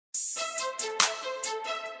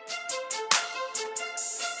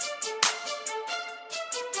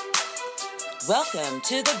Welcome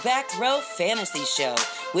to the Back Row Fantasy Show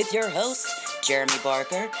with your hosts, Jeremy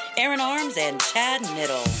Barker, Aaron Arms, and Chad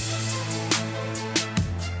Middle.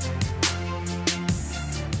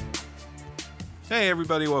 Hey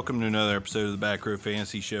everybody, welcome to another episode of the Back Row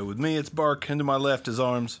Fantasy Show. With me, it's Bark, and to my left is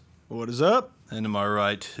Arms. What is up? And to my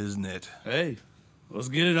right is Nit. Hey, let's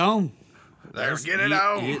get it on. Let's get it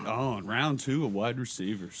on. Get on. Round 2 of wide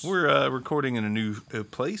receivers. We're recording in a new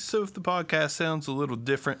place, so if the podcast sounds a little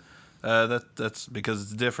different, that's because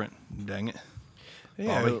it's different. Dang it.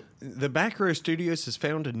 Yeah, Bobby. the Back Row Studios has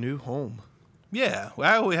found a new home. Yeah,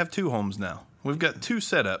 well, we have two homes now. We've got two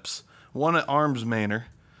setups. One at Arms Manor,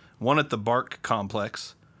 one at the Bark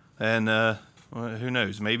Complex, and well, who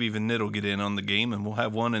knows, maybe even Nit will get in on the game, and we'll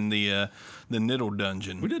have one in the Niddle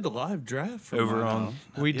Dungeon. We did the live draft from Over my on- house.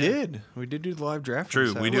 We did do the live draft.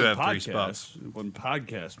 True, we do It wasn't have three podcast. spots. It wasn't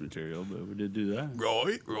podcast material, but we did do that.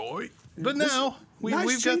 Right. But now we've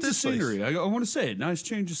nice got change this of place. scenery. I want to say it. Nice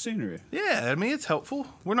change of scenery. Yeah, I mean, it's helpful.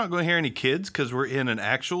 We're not going to hear any kids because we're in an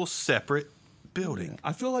actual separate building.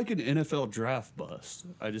 I feel like an NFL draft bust.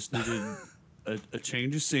 I just needed a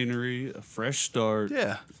change of scenery, a fresh start.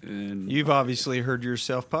 Yeah. And You've obviously heard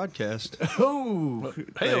yourself podcast. oh,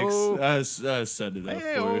 Hey-o. thanks. I set it up for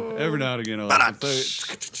Hey-o. you. Every now and again, I'll have to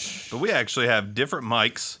say it. But we actually have different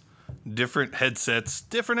mics, different headsets,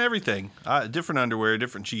 different everything. Different underwear,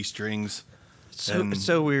 different G-strings, It's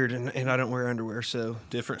so weird, and I don't wear underwear, so.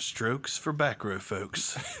 different strokes for back row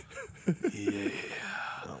folks.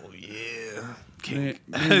 Oh, yeah. Man,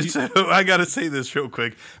 you- So I got to say this real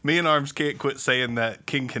quick. Me and Arms can't quit saying that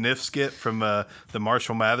King Kniff skit from the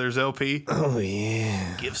Marshall Mathers LP. Oh,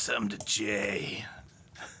 yeah. Give some to Jay.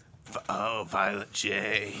 Oh, Violet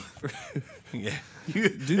J. Yeah. do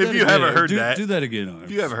If that you again. haven't heard do, that, do that again. Arms.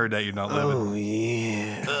 if you haven't heard that, you're not living. Oh,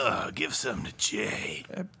 yeah. Give some to Jay.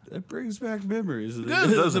 That brings back memories. Of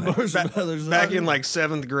does, doesn't it? Marshall Mathers Back album. in like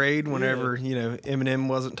 7th grade, whenever, Eminem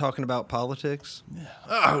wasn't talking about politics.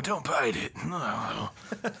 Oh, don't bite it. No.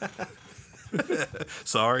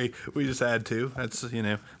 Sorry, we just had to. That's,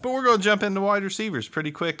 But we're going to jump into wide receivers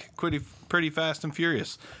pretty quick, pretty fast and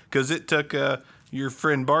furious. Because it took your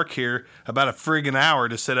friend Bark here about a friggin' hour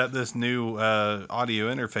to set up this new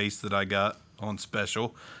audio interface that I got on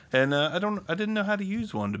special. And I didn't know how to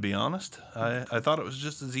use one, to be honest. I thought it was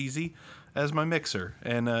just as easy as my mixer.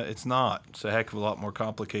 And it's not. It's a heck of a lot more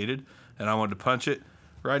complicated. And I wanted to punch it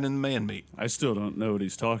right in the man meat. I still don't know what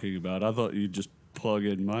he's talking about. I thought you'd just plug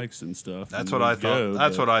in mics and stuff. That's what I thought.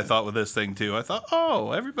 That's what I thought with this thing too. I thought,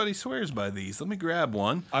 oh, everybody swears by these. Let me grab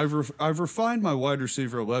one. I've refined my wide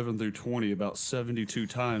receiver 11 through 20 about 72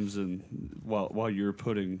 times, and while you're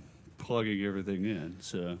plugging everything in,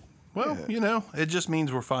 so Well, it just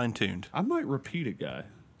means we're fine tuned. I might repeat a guy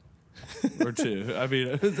or two. I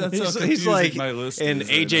mean, that's how He's confusing like, my list and is.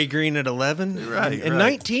 AJ Green at 11. Right, And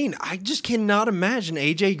right. 19. I just cannot imagine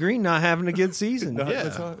AJ Green not having a good season.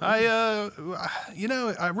 Yeah,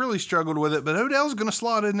 I really struggled with it, but Odell's going to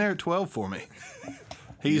slot in there at 12 for me.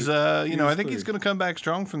 He's, I think he's going to come back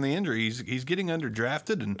strong from the injury. He's getting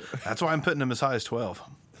underdrafted, and that's why I'm putting him as high as 12.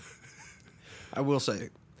 I will say,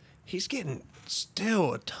 he's getting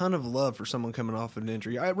still a ton of love for someone coming off an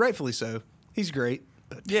injury. Rightfully so. He's great.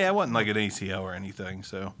 But Yeah, it wasn't like an ACL or anything,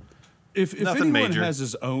 so. If Nothing anyone major. has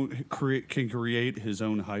his own can create his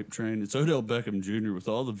own hype train, it's Odell Beckham Jr. with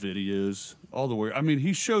all the videos, all the work. I mean,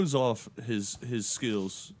 he shows off his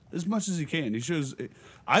skills as much as he can. He shows.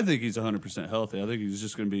 I think he's 100% healthy. I think he's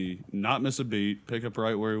just going to be not miss a beat, pick up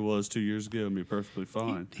right where he was 2 years ago, and be perfectly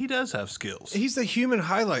fine. He does have skills. he's the human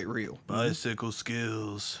highlight reel. Bicycle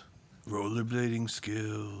skills, rollerblading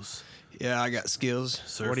skills. Yeah, I got skills.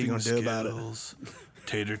 Surfing What are you going to do about it? skills,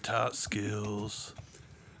 tater tot skills.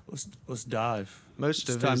 Let's dive. Most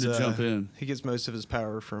It's of time his, to jump in. He gets most of his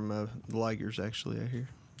power from the Ligers, actually, I hear.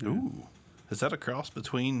 Ooh, is that a cross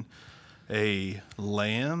between a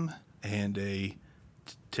lamb and a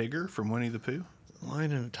tiger from Winnie the Pooh?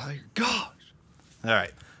 Lion and a tiger. Gosh! All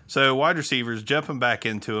right, so wide receivers, jumping back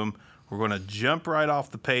into them. We're going to jump right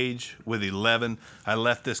off the page with 11. I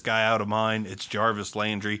left this guy out of mine. It's Jarvis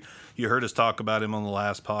Landry. You heard us talk about him on the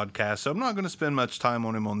last podcast, so I'm not going to spend much time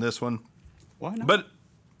on him on this one. Why not? But,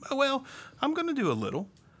 well, I'm going to do a little.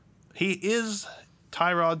 He is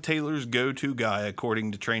Tyrod Taylor's go-to guy,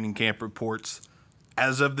 according to training camp reports,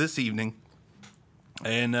 as of this evening.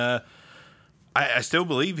 And I still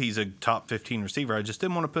believe he's a top 15 receiver. I just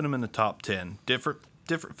didn't want to put him in the top 10. Different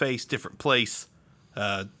face, different place.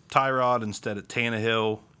 Tyrod instead of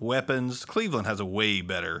Tannehill. Weapons. Cleveland has a way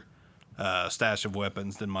better stash of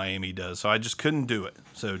weapons than Miami does. So I just couldn't do it.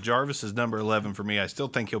 So Jarvis is number 11 for me. I still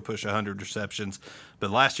think he'll push 100 receptions.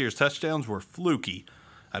 But last year's touchdowns were fluky.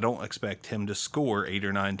 I don't expect him to score 8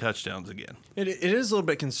 or 9 touchdowns again. It is a little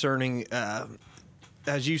bit concerning.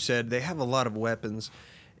 As you said, they have a lot of weapons,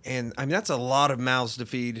 and I mean that's a lot of mouths to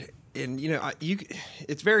feed. And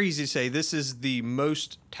it's very easy to say this is the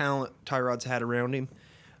most talent Tyrod's had around him.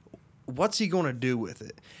 What's he going to do with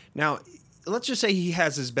it? Now, let's just say he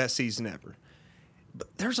has his best season ever. But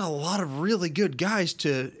there's a lot of really good guys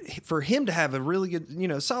for him to have a really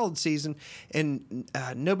good, solid season, and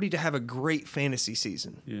nobody to have a great fantasy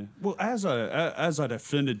season. Yeah. Well, as I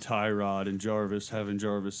defended Tyrod and Jarvis, having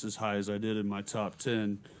Jarvis as high as I did in my top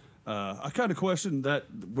 10, I kind of questioned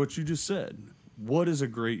what you just said. What is a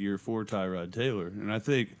great year for Tyrod Taylor? And I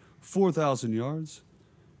think 4,000 yards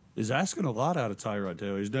is asking a lot out of Tyrod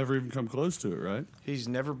Taylor. He's never even come close to it, right? He's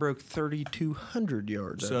never broke 3,200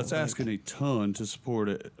 yards. So that's asking a ton to support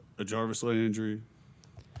a Jarvis Landry,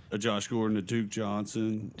 a Josh Gordon, a Duke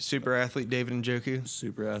Johnson, super athlete David Njoku,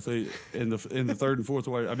 super athlete in the third and fourth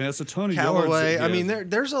wide. I mean, that's a ton of Callaway. yards. I mean,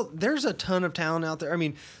 there's a ton of talent out there. I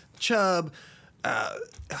mean, Chubb,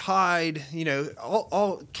 Hyde,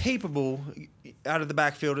 all capable out of the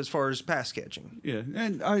backfield as far as pass catching. Yeah,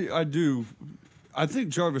 and I think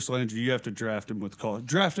Jarvis Landry, you have to draft him with call.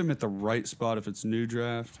 Draft him at the right spot if it's new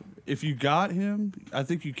draft. If you got him, I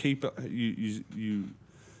think you keep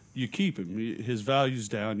you keep him. His value's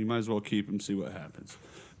down. You might as well keep him. See what happens.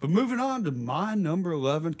 But moving on to my number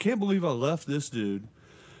 11. Can't believe I left this dude.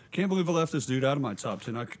 Out of my top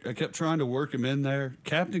 10. I kept trying to work him in there.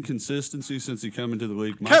 Captain consistency since he come into the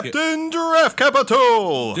league. Captain Giraffe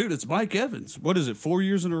Capital! Dude, it's Mike Evans. What is it, 4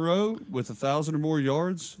 years in a row with 1,000 or more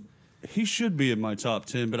yards? He should be in my top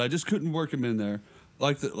 10, but I just couldn't work him in there.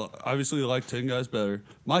 Obviously, I like 10 guys better.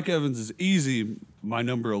 Mike Evans is easy my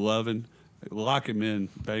number 11. Lock him in,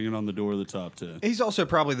 banging on the door of the top 10. He's also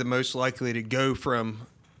probably the most likely to go from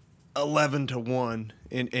 11 to 1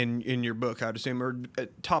 in your book, I'd assume, or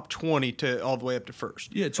top 20 to all the way up to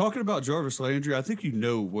first. Yeah, talking about Jarvis Landry, I think you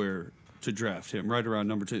know where to draft him, right around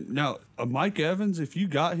number 10. Now, Mike Evans, if you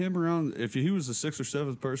got him around, if he was the 6th or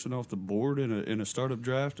 7th person off the board in a startup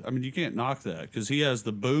draft, I mean, you can't knock that because he has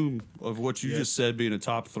the boom of what you just said being a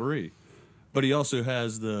top 3. But he also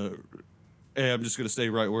has the, hey, I'm just going to stay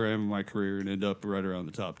right where I am in my career and end up right around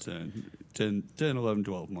the top 10, 11,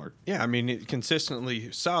 12 mark. Yeah, I mean,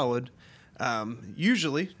 consistently solid.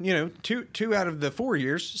 Usually, two out of the 4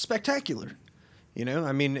 years, spectacular.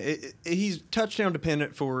 I mean, he's touchdown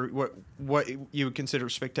dependent for what you would consider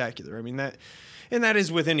spectacular. I mean, that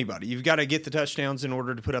is with anybody. You've got to get the touchdowns in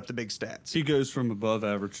order to put up the big stats. He goes from above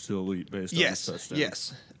average to elite based on his touchdowns.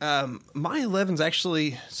 Yes. My 11's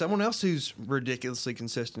actually someone else who's ridiculously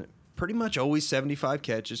consistent. Pretty much always 75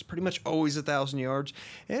 catches, pretty much always 1,000 yards,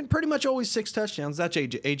 and pretty much always 6 touchdowns. That's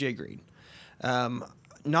AJ Green.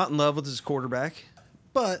 Not in love with his quarterback,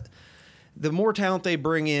 but the more talent they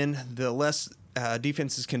bring in, the less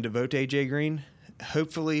defenses can devote to AJ Green.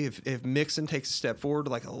 Hopefully, if Mixon takes a step forward,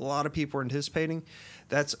 like a lot of people are anticipating,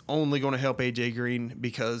 that's only going to help AJ Green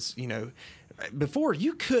because before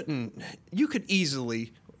you could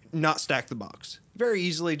easily not stack the box. Very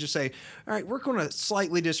easily just say, all right, we're going to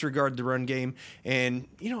slightly disregard the run game and,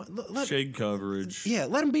 shade coverage. Yeah,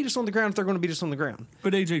 let them beat us on the ground if they're going to beat us on the ground.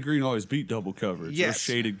 But A.J. Green always beat double coverage or Yes.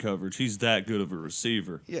 shaded coverage. He's that good of a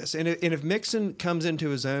receiver. Yes, and if Mixon comes into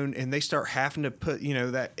his own and they start having to put,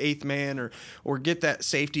 that 8th man or get that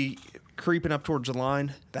safety creeping up towards the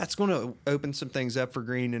line, that's going to open some things up for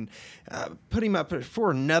Green and put him up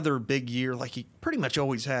for another big year like he pretty much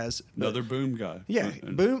always has. Another boom guy. Yeah,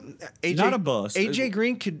 boom. AJ, Not a bust. AJ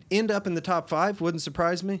Green could end up in the top 5, wouldn't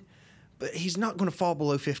surprise me, but he's not going to fall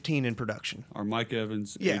below 15 in production. Or Mike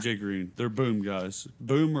Evans, Yeah. AJ Green. They're boom guys.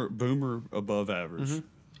 Boomer above average. Mm-hmm.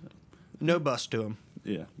 No bust to him.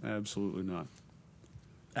 Yeah, absolutely not.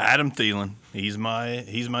 Adam Thielen. He's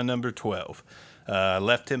my number 12.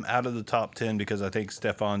 Left him out of the top 10 because I think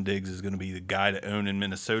Stephon Diggs is going to be the guy to own in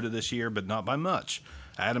Minnesota this year, but not by much.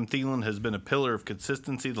 Adam Thielen has been a pillar of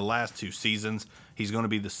consistency the last 2 seasons. He's going to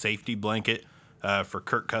be the safety blanket for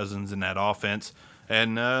Kirk Cousins in that offense.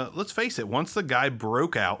 And let's face it, once the guy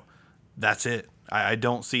broke out, that's it. I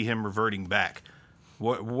don't see him reverting back.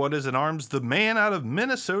 What is it, Arms? The man out of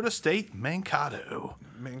Minnesota State, Mankato.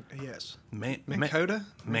 Yes. Mankata?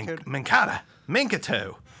 Mankata?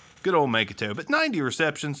 Mankato. Good old Mankato. But 90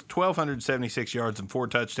 receptions, 1,276 yards, and 4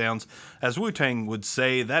 touchdowns. As Wu-Tang would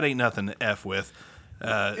say, that ain't nothing to F with.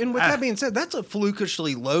 And with that being said, that's a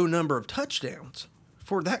flukishly low number of touchdowns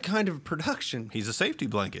for that kind of production. He's a safety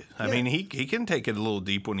blanket. I mean, he can take it a little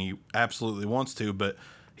deep when he absolutely wants to, but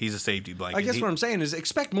he's a safety blanket. I guess what I'm saying is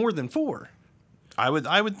expect more than 4. I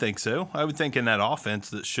would think so. I would think in that offense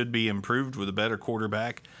that should be improved with a better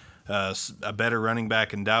quarterback, a better running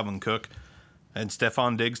back in Dalvin Cook, and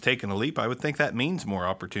Stephon Diggs taking a leap, I would think that means more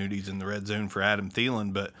opportunities in the red zone for Adam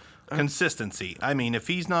Thielen. But consistency. I mean, if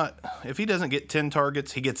he doesn't get 10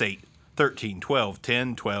 targets, he gets 8, 13, 12,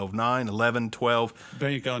 10, 12, 9, 11, 12.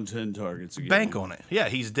 Bank on 10 targets again. Bank on it. Yeah,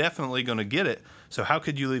 he's definitely going to get it. So how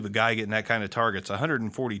could you leave a guy getting that kind of targets?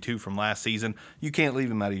 142 from last season. You can't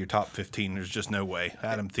leave him out of your top 15. There's just no way.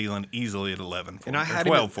 Adam Thielen easily at 11 for And me, I had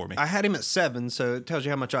 12 him for me. I had him at 7, so it tells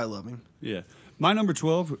you how much I love him. Yeah. My number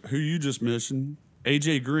 12, who you just mentioned,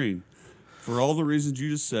 AJ Green. For all the reasons you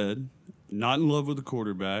just said, not in love with the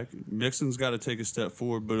quarterback. Mixon's got to take a step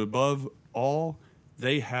forward, but above all,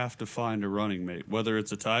 they have to find a running mate, whether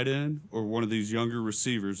it's a tight end or one of these younger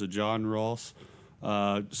receivers, a John Ross,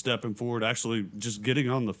 stepping forward, actually just getting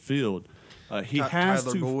on the field. He has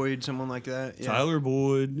Tyler to. Boyd, someone like that. Yeah. Tyler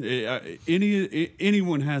Boyd,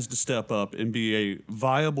 anyone has to step up and be a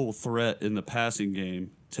viable threat in the passing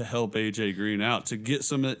game to help AJ Green out, to get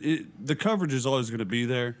some. The coverage is always going to be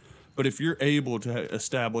there, but if you're able to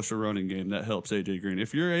establish a running game, that helps AJ Green.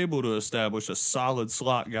 If you're able to establish a solid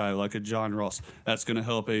slot guy like a John Ross, that's going to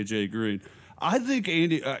help AJ Green. I think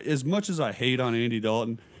Andy, as much as I hate on Andy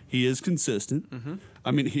Dalton, he is consistent. Mm-hmm.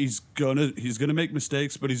 I mean, he's gonna make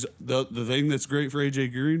mistakes, but he's the thing that's great for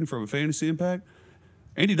AJ Green from a fantasy impact.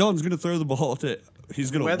 Andy Dalton's gonna throw the ball to.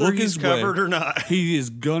 He's gonna Whether look he's his covered way. or not. He is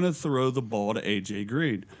gonna throw the ball to AJ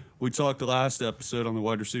Green. We talked the last episode on the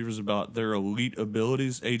wide receivers about their elite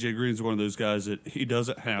abilities. AJ Green's one of those guys that he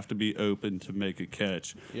doesn't have to be open to make a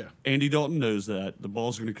catch. Yeah. Andy Dalton knows that the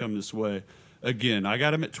ball's gonna come this way. Again, I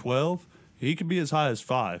got him at 12. He could be as high as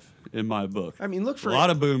 5 in my book. I mean, look for a lot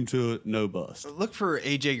of boom to it, no bust. Look for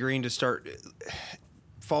AJ Green to start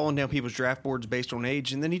falling down people's draft boards based on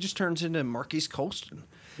age, and then he just turns into Marquise Colston.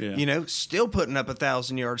 Yeah. You know, still putting up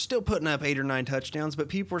 1,000 yards, still putting up 8 or 9 touchdowns, but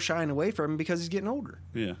people are shying away from him because he's getting older.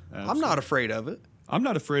 Yeah, I'm not afraid of it. I'm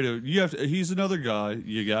not afraid of. He's another guy.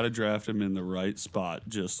 You got to draft him in the right spot,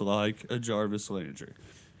 just like a Jarvis Landry.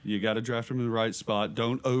 You got to draft him in the right spot.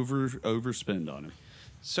 Don't overspend on him.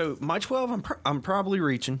 So my 12, I'm probably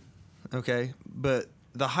reaching, okay, but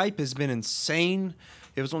the hype has been insane.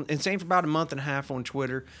 It was insane for about a month and a half on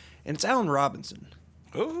Twitter, and it's Allen Robinson.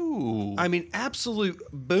 Ooh. I mean, absolute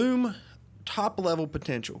boom, top level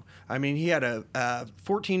potential. I mean, he had a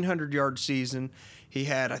 1,400-yard season. He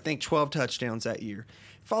had, I think, 12 touchdowns that year.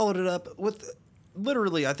 Followed it up with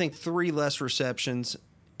literally, I think, 3 less receptions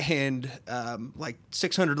and like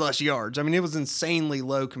 600 less yards. I mean, it was insanely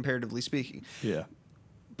low comparatively speaking. Yeah.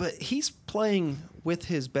 But he's playing with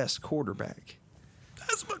his best quarterback.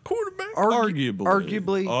 That's my quarterback.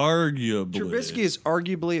 Arguably. Trubisky Trubisky is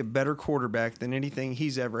arguably a better quarterback than anything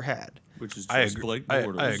he's ever had. Which is I just agree. Blake I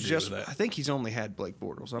Bortles. agree. with that. I think he's only had Blake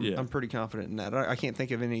Bortles. Yeah. I'm pretty confident in that. I can't think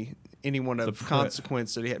of anyone of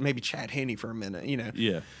consequence that he had. Maybe Chad Henne for a minute, you know.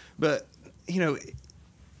 Yeah. But, you know,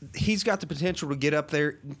 he's got the potential to get up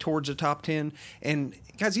there towards the top 10. And,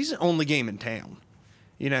 guys, he's the only game in town.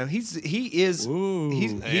 You know, he will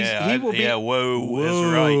be. Yeah, whoa,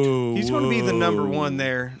 that's right. He's going to be the number one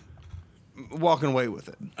there, walking away with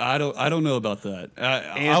it. I don't know about that.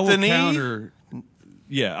 Anthony? I will counter.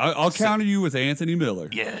 Yeah, I'll counter you with Anthony Miller.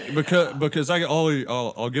 Yeah. Because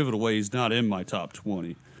I'll give it away. He's not in my top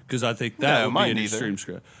 20 because I think that would be an extreme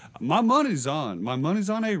scrap. My money's on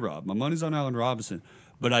A-Rob. My money's on Allen Robinson.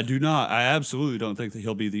 But I absolutely don't think that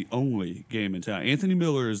he'll be the only game in town. Anthony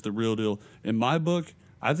Miller is the real deal. In my book,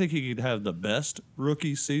 I think he could have the best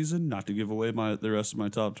rookie season, not to give away the rest of my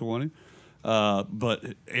top 20. But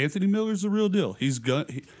Anthony Miller's the real deal.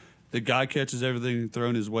 The guy catches everything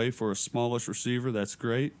thrown his way for a smallish receiver. That's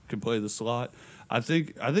great. Can play the slot. I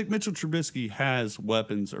think Mitchell Trubisky has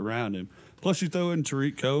weapons around him. Plus you throw in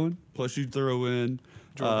Tariq Cohen. Plus you throw in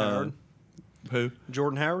Jordan Howard. Who?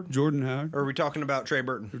 Jordan Howard? Jordan Howard. Or are we talking about Trey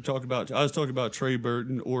Burton? I was talking about Trey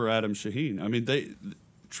Burton or Adam Shaheen. I mean,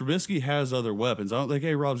 Trubisky has other weapons. I don't think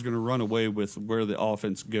A-Rob's going to run away with where the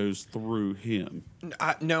offense goes through him.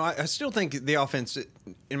 I still think the offense,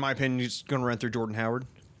 in my opinion, is going to run through Jordan Howard.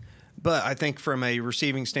 But I think from a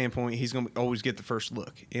receiving standpoint, he's going to always get the first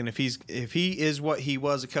look. And if he is what he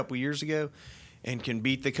was a couple years ago and can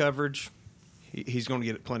beat the coverage, he's going to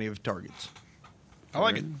get plenty of targets. I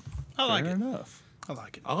like it. Fair enough. I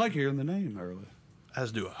like it. I like hearing the name early.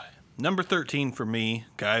 As do I. Number 13 for me,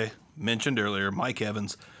 guy mentioned earlier, Mike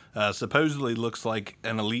Evans. Supposedly looks like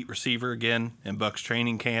an elite receiver again in Bucs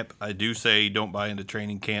training camp. I do say don't buy into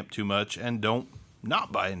training camp too much, and don't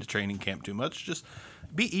not buy into training camp too much. Just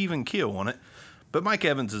be even keel on it. But Mike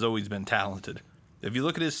Evans has always been talented. If you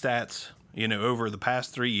look at his stats, over the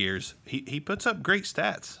past 3 years, he puts up great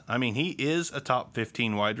stats. I mean, he is a top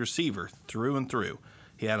 15 wide receiver through and through.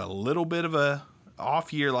 He had a little bit of a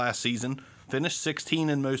off year last season, finished 16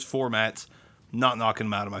 in most formats, not knocking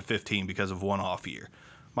him out of my 15 because of one off year.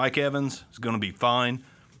 Mike Evans is going to be fine.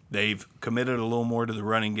 They've committed a little more to the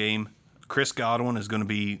running game. Chris Godwin is going to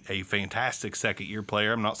be a fantastic second-year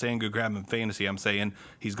player. I'm not saying go grab him in fantasy. I'm saying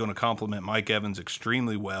he's going to complement Mike Evans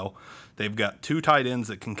extremely well. They've got 2 tight ends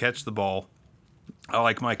that can catch the ball. I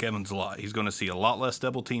like Mike Evans a lot. He's going to see a lot less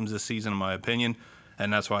double teams this season, in my opinion,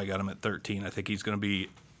 and that's why I got him at 13. I think he's going to be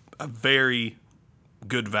a very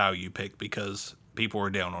good value pick because people are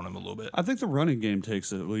down on him a little bit. I think the running game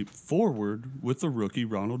takes a leap forward with the rookie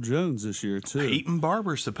Ronald Jones this year, too. Peyton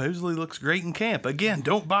Barber supposedly looks great in camp. Again,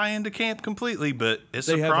 don't buy into camp completely, but it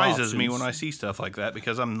They have surprises me options. when I see stuff like that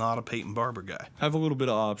because I'm not a Peyton Barber guy. Have a little bit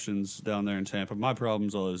of options down there in Tampa. My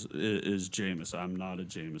problems is Jameis. I'm not a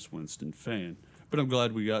Jameis Winston fan. But I'm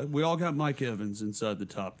glad we all got Mike Evans inside the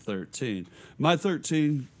top 13. My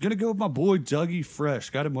 13, gonna go with my boy Dougie Fresh.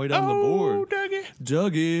 Got him way down the board. Dougie.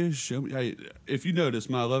 Dougie, show me. Hey, if you notice,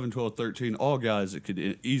 my 11, 12, 13, all guys that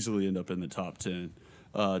could easily end up in the top 10.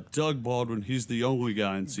 Doug Baldwin, he's the only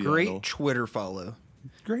guy in Seattle. Great Twitter follow.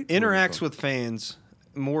 Great. Interacts with fans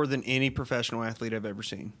more than any professional athlete I've ever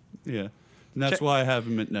seen. Yeah. And that's why I have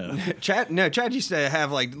him at no. Chad used to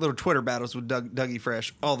have like little Twitter battles with Dougie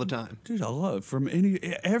Fresh all the time. Dude, I love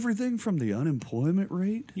everything from the unemployment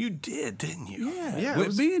rate. You did, didn't you? Yeah,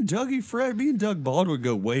 me and Doug Baldwin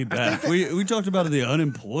go way back. We talked about the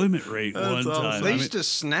unemployment rate one time. They used to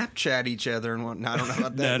Snapchat each other and whatnot. I don't know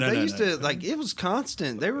about that. No, They no, used no. to like it was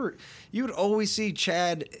constant. You would always see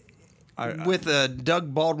Chad with a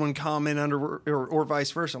Doug Baldwin comment under or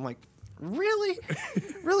vice versa. I'm like, really,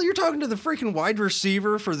 really, you're talking to the freaking wide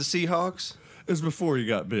receiver for the Seahawks? It was before he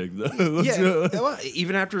got big, though. Yeah, well,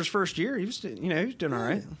 even after his first year, he was doing all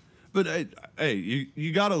right. But hey,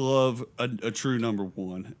 you gotta love a true number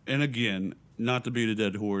one. And again, not to beat a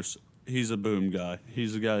dead horse, he's a boom guy.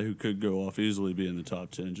 He's a guy who could go off easily, be in the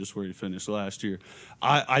top 10, just where he finished last year.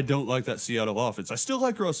 I don't like that Seattle offense. I still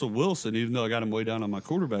like Russell Wilson, even though I got him way down on my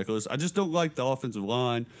quarterback list. I just don't like the offensive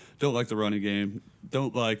line. Don't like the running game.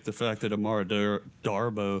 Don't like the fact that Amara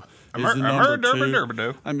Darbo is the number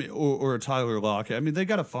two. I mean, or a Tyler Lockett. I mean, they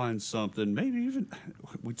got to find something. Maybe even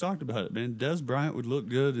we talked about it, man. Des Bryant would look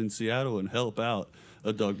good in Seattle and help out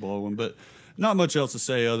a Doug Baldwin, but not much else to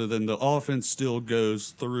say other than the offense still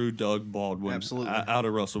goes through Doug Baldwin. Absolutely. Out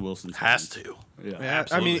of Russell Wilson's Has hands. to. Yeah.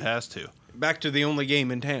 Absolutely I mean, has to. Back to the only game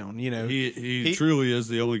in town, He truly is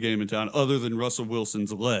the only game in town other than Russell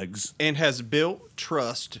Wilson's legs. and has built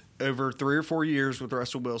trust over 3 or 4 years with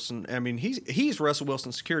Russell Wilson. I mean, he's Russell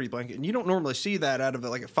Wilson's security blanket, and you don't normally see that out of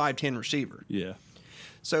like a 5'10" receiver. Yeah.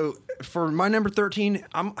 So for my number 13,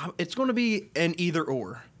 it's going to be an either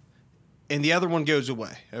or, and the other one goes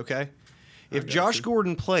away. Okay, if Josh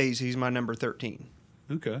Gordon plays, he's my number 13.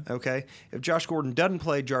 Okay. Okay, if Josh Gordon doesn't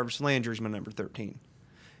play, Jarvis Landry's my number 13.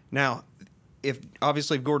 Now, if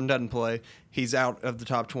Gordon doesn't play, he's out of the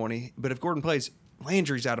top 20. But if Gordon plays,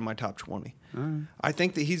 Landry's out of my top 20. Right. I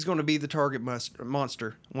think that he's going to be the target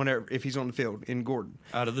monster if he's on the field in Gordon.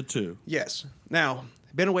 Out of the two. Yes. Now,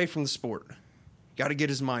 been away from the sport. Got to get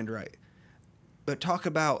his mind right. But talk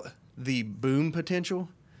about the boom potential.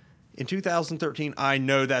 In 2013, I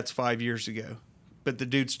know that's 5 years ago, but the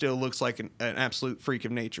dude still looks like an absolute freak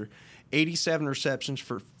of nature. 87 receptions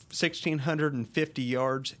for 1,650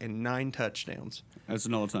 yards and 9 touchdowns. That's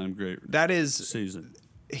an all-time great That is, season.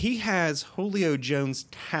 he has Julio Jones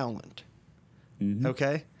talent.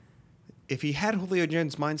 Okay? If he had Julio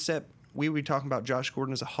Jones' mindset, we would be talking about Josh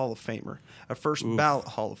Gordon as a Hall of Famer, a first ballot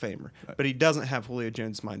Hall of Famer. But he doesn't have Julio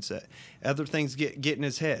Jones' mindset. Other things get in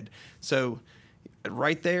his head. So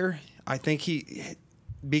right there, I think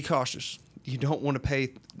be cautious. You don't want to pay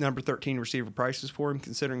number 13 receiver prices for him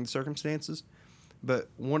considering the circumstances. But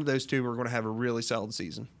one of those two are going to have a really solid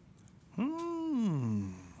season.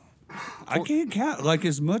 I can't count. Like,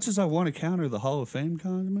 as much as I want to counter the Hall of Fame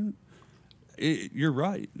comment, you're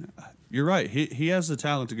right. You're right. He has the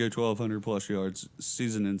talent to go 1,200-plus yards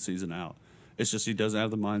season in, season out. It's just he doesn't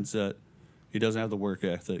have the mindset. He doesn't have the work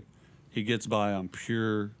ethic. He gets by on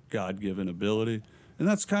pure God-given ability. And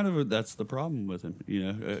that's that's the problem with him.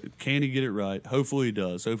 Can he get it right? Hopefully he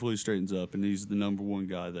does. Hopefully he straightens up, and he's the number one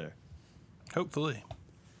guy there. Hopefully.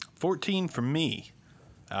 14 for me.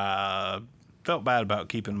 Felt bad about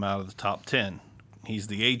keeping him out of the top 10. He's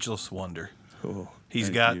the ageless wonder. Oh, He's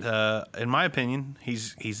got, in my opinion,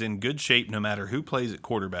 he's in good shape no matter who plays at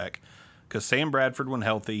quarterback, because Sam Bradford, when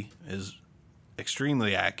healthy, is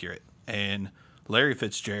extremely accurate, and Larry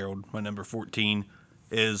Fitzgerald, my number 14,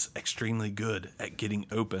 is extremely good at getting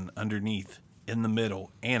open underneath, in the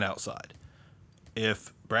middle, and outside.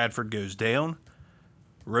 If Bradford goes down,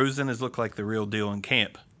 Rosen has looked like the real deal in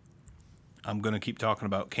camp. I'm going to keep talking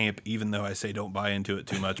about camp, even though I say don't buy into it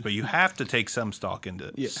too much. But you have to take some stock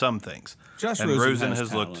into some things. Josh and Rosen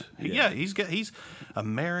has looked. talent. He's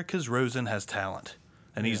America's Rosen has talent,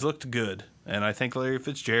 and he's looked good. And I think Larry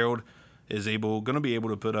Fitzgerald is going to be able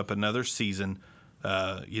to put up another season.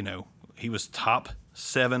 He was top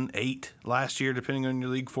 7, 8 last year, depending on your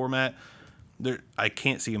league format. I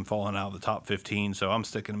can't see him falling out of the top 15, so I'm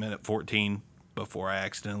sticking him in at 14 before I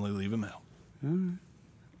accidentally leave him out.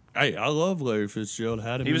 Hey, I love Larry Fitzgerald.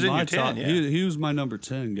 Had him He was in my your 10, top. yeah. He was my number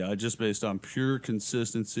 10 guy, just based on pure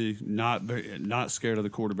consistency. Not scared of the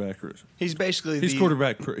quarterback. He's basically He's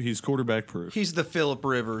quarterback proof. He's the Phillip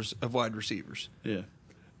Rivers of wide receivers. Yeah.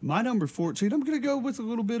 My number 14, I'm going to go with a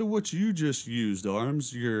little bit of what you just used,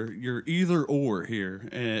 Arms. You're either or here,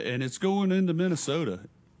 and it's going into Minnesota.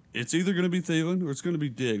 It's either going to be Thielen or it's going to be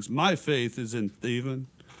Diggs. My faith is in Thielen.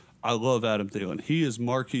 I love Adam Thielen. He is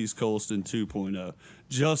Marquise Colston 2.0.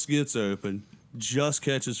 Just gets open, just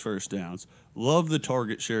catches first downs. Love the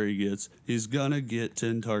target share he gets. He's going to get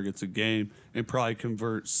 10 targets a game and probably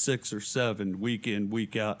convert 6 or 7 week in,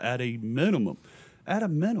 week out at a minimum. At a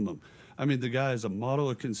minimum. I mean, the guy is a model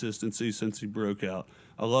of consistency since he broke out.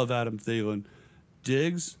 I love Adam Thielen.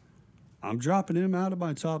 Diggs, I'm dropping him out of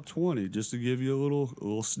my top 20 just to give you a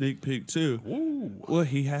little sneak peek too. Ooh. Well,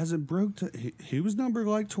 he hasn't broke. He was number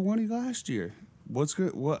like 20 last year.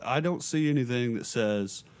 What I don't see anything that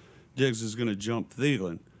says Diggs is going to jump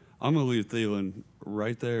Thielen. I'm going to leave Thielen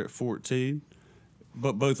right there at 14.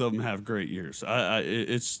 But both of them have great years.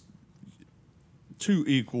 It's two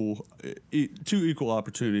equal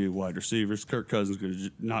opportunity wide receivers. Kirk Cousins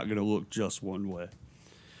not going to look just one way.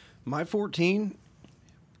 My 14,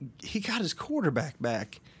 he got his quarterback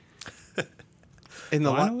back. In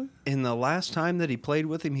the last time that he played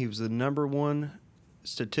with him, he was the number 1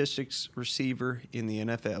 statistics receiver in the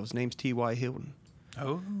NFL. His name's T.Y. Hilton.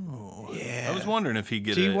 Oh, yeah. I was wondering if he'd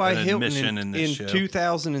get T.Y. an Hilton admission in this show.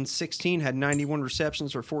 2016 had 91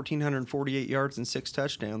 receptions for 1,448 yards and 6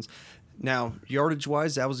 touchdowns. Now,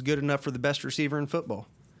 yardage-wise, that was good enough for the best receiver in football.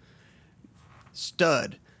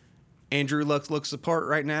 Stud. Andrew Luck looks the part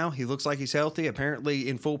right now. He looks like he's healthy, apparently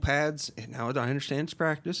in full pads. And now I understand it's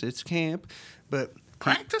practice. It's camp. But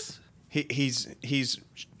Practice? He's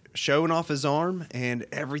showing off his arm, and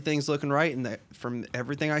everything's looking right. And from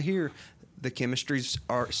everything I hear, the chemistries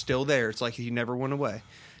are still there. It's like he never went away.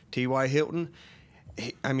 T.Y. Hilton,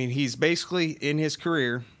 he's basically, in his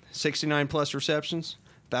career, 69-plus receptions,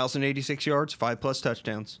 1,086 yards, 5-plus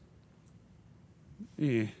touchdowns.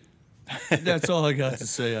 Yeah. That's all I got to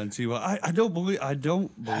say on T.Y. I don't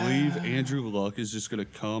believe Andrew Luck is just going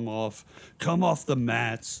to come off the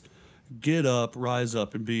mats, get up, rise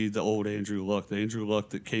up, and be the old Andrew Luck, the Andrew Luck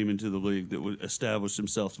that came into the league that established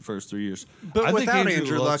himself the first 3 years. But without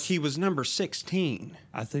Andrew Luck, he was number 16.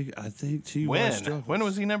 I think T.Y. struggles. When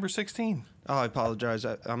was he number 16? Oh, I apologize.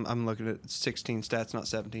 I'm looking at 16 stats, not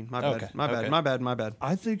 17. My bad. Okay. My bad.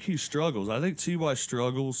 I think he struggles. I think T.Y.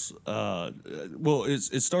 struggles.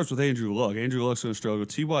 It starts with Andrew Luck. Andrew Luck's going to struggle.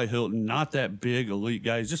 T.Y. Hilton, not that big elite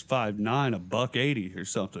guy. He's just 5'9", $180 or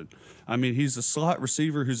something. I mean, he's a slot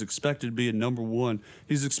receiver who's expected to be a number 1.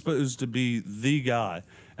 He's exposed to be the guy.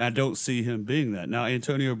 And I don't see him being that. Now,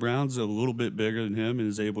 Antonio Brown's a little bit bigger than him and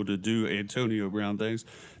is able to do Antonio Brown things.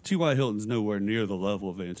 T.Y. Hilton's nowhere near the level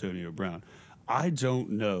of Antonio Brown. I don't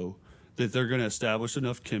know that they're going to establish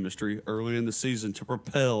enough chemistry early in the season to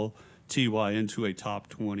propel T.Y. into a top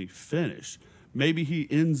 20 finish. Maybe he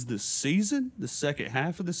ends the season, the second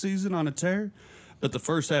half of the season, on a tear. But the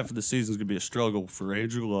first half of the season is going to be a struggle for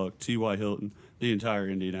Andrew Luck, T.Y. Hilton, the entire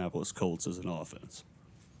Indianapolis Colts as an offense.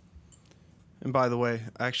 And by the way,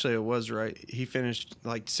 actually, it was right. He finished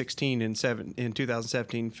like 16 in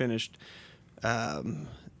 2017. Finished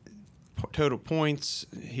total points.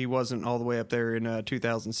 He wasn't all the way up there in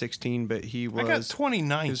 2016, but he was. I got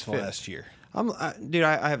 29th last year.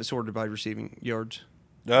 I have it sorted by receiving yards.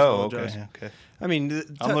 Oh, okay. I mean,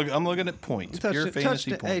 I'm looking at points. Pure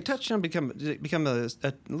fantasy points. Hey, touchdown become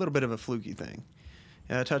a little bit of a fluky thing.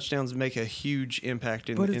 Touchdowns make a huge impact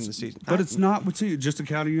in the season. But it's not with T. Just to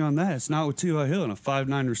counter you on that, it's not with T.Y. Hilton. A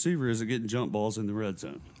 5'9" receiver isn't getting jump balls in the red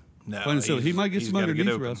zone. No, so he might get some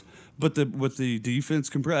underneath routes. But with the defense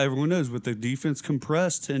compressed, everyone knows with the defense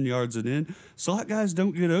compressed 10 yards and in, slot guys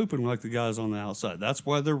don't get open like the guys on the outside. That's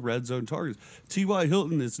why they're red zone targets. T.Y.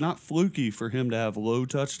 Hilton, it's not fluky for him to have low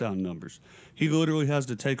touchdown numbers. He literally has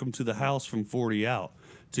to take them to the house from 40 out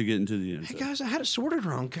to get into the end zone. Hey guys, I had it sorted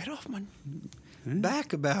wrong. Get off my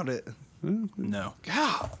back about it. No.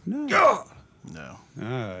 God. No. God. No. All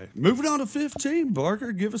right. Moving on to 15,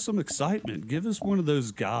 Barker. Give us some excitement. Give us one of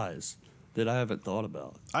those guys that I haven't thought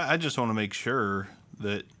about. I just want to make sure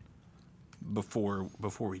that before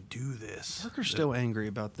we do this. Parker's still angry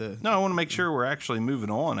about the. No, I want to make sure we're actually moving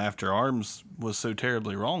on after Arms was so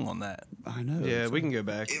terribly wrong on that. I know. Yeah, we can go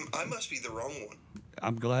back. I must be the wrong one.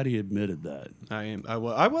 I'm glad he admitted that. I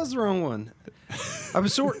was the wrong one. I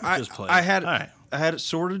was Just play. I had All right. I had it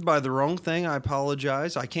sorted by the wrong thing. I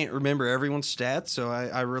apologize. I can't remember everyone's stats, so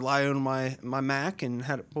I rely on my Mac and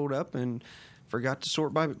had it pulled up and forgot to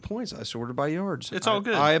sort by points. I sorted by yards. It's all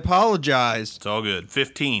good. I apologize. It's all good.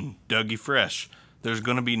 15, Dougie Fresh. There's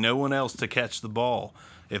going to be no one else to catch the ball.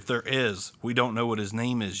 If there is, we don't know what his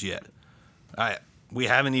name is yet. We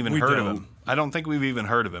haven't even heard of him. I don't think we've even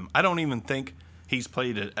heard of him. I don't even think he's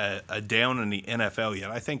played a down in the NFL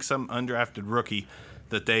yet. I think some undrafted rookie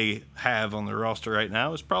that they have on their roster right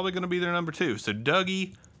now is probably going to be their number 2. So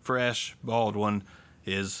Dougie Fresh Baldwin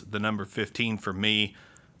is the number 15 for me.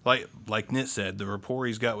 Like Nit said, the rapport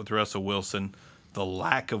he's got with Russell Wilson, the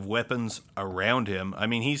lack of weapons around him. I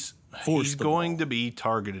mean, he's going to be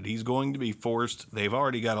targeted. He's going to be forced. They've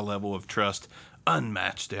already got a level of trust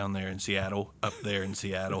unmatched down there in Seattle, up there in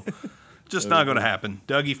Seattle. Just not going to happen.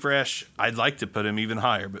 Dougie Fresh, I'd like to put him even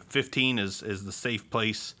higher, but 15 is the safe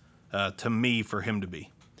place to me for him to be.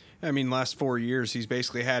 I mean, last 4 years, he's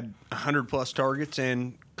basically had 100-plus targets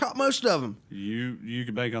and caught most of them. You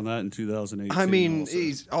could bank on that in 2018. I mean, also.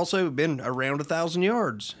 he's also been around 1,000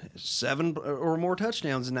 yards, 7 or more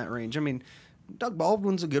touchdowns in that range. I mean, Doug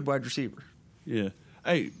Baldwin's a good wide receiver. Yeah.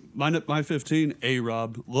 Hey, my 15,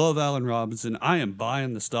 A-Rob. Love Allen Robinson. I am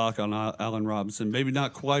buying the stock on Allen Robinson. Maybe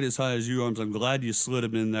not quite as high as you, Arms. I'm glad you slid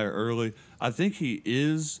him in there early. I think he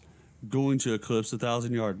is going to eclipse the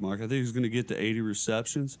 1,000-yard mark. I think he's going to get to 80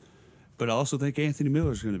 receptions. But I also think Anthony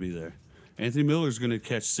Miller's going to be there. Anthony Miller's going to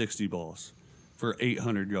catch 60 balls for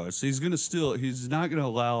 800 yards. So he's not going to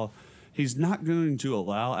allow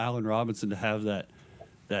Allen Robinson to have that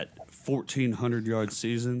 1,400-yard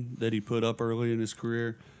season that he put up early in his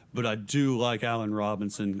career. But I do like Allen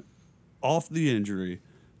Robinson off the injury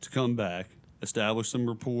to come back, establish some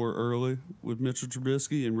rapport early with Mitchell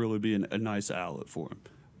Trubisky, and really be a nice outlet for him.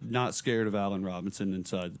 Not scared of Allen Robinson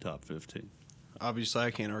inside the top 15. Obviously, I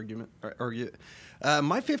can't argue it.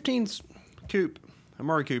 My 15's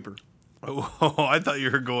Amari Cooper. Oh, I thought you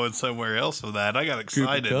were going somewhere else with that. I got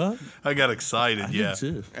excited. I got excited, yeah.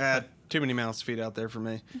 Too. Too many mouths to feed out there for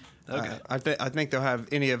me. Okay. I think they'll have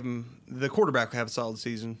any of them. The quarterback will have a solid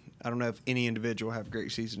season. I don't know if any individual will have a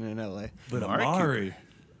great season in LA. But Amari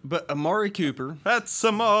But Amari Cooper, That's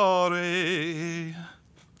Amari.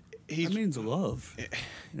 he's that means love.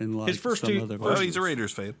 In like His first some two- other Well, versions. he's a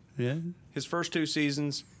Raiders fan. Yeah. his first 2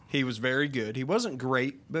 seasons, he was very good. He wasn't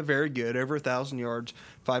great, but very good. Over 1,000 yards,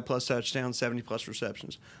 5+ touchdowns, 70+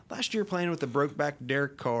 receptions. Last year, playing with the broke back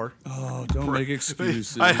Derek Carr. Oh, don't make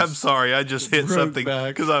excuses. I'm sorry. I just hit Broke something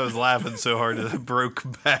back. because I was laughing so hard at the broke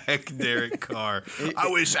back Derek Carr. I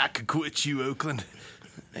wish I could quit you, Oakland.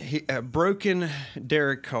 Broken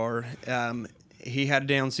Derek Carr. He had a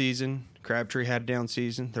down season. Crabtree had a down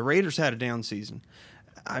season. The Raiders had a down season.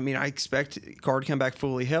 I mean, I expect Carr to come back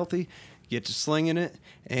fully healthy, get to slinging it,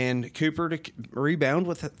 and Cooper to rebound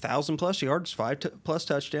with 1,000+ yards, 5+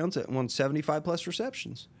 touchdowns, at 175+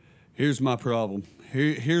 receptions. Here's my problem.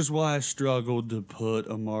 Here's why I struggled to put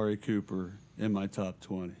Amari Cooper in my top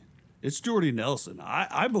 20. It's Jordy Nelson.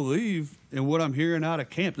 I believe in what I'm hearing out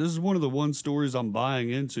of camp. This is one of the stories I'm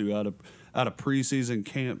buying into out of preseason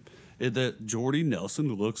camp, that Jordy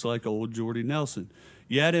Nelson looks like old Jordy Nelson.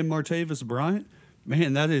 You add in Martavis Bryant,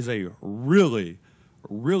 man, that is a really,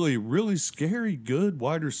 really, really scary good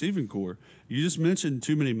wide receiving core. You just mentioned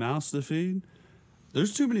too many mouths to feed.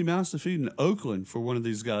 There's too many mouths to feed in Oakland for one of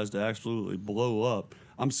these guys to absolutely blow up.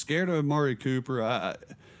 I'm scared of Amari Cooper.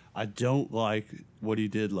 I don't like what he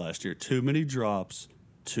did last year. Too many drops,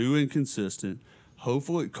 too inconsistent.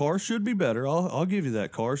 Hopefully, Carr should be better. I'll give you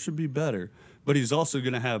that. Carr should be better. But he's also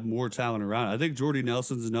going to have more talent around. I think Jordy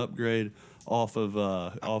Nelson's an upgrade off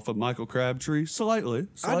of Michael Crabtree slightly.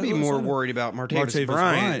 I'd be more worried about Martavis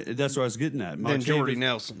Bryant That's what I was getting at. than Jordy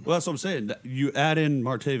Nelson. Well, that's what I'm saying. You add in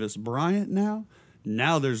Martavis Bryant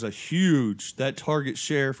now there's a huge, that target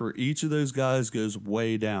share for each of those guys goes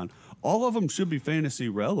way down. All of them should be fantasy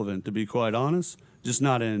relevant, to be quite honest, just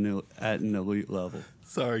not at an elite level.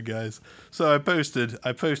 Sorry, guys. So I posted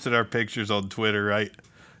our pictures on Twitter, right?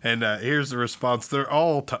 And here's the response. They're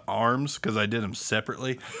all to Arms because I did them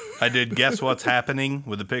separately. I did Guess What's Happening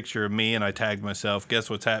with a picture of me, and I tagged myself. Guess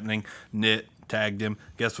What's Happening? Nit tagged him.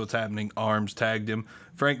 Guess What's Happening? Arms tagged him.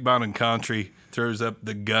 Frank Bonacontri throws up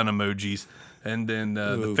the gun emojis. And then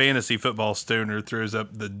the fantasy football stoner throws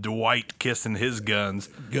up the Dwight kissing his guns.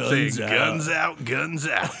 Guns saying, out. Guns out, guns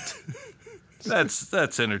out.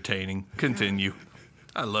 That's entertaining. Continue.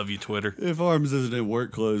 I love you, Twitter. If Arms isn't in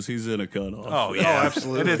work clothes, he's in a cutoff. Oh yeah,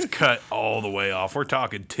 absolutely. And it's cut all the way off. We're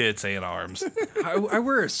talking tits and arms. I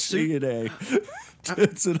wear a suit. DNA.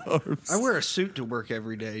 Tits and arms. I wear a suit to work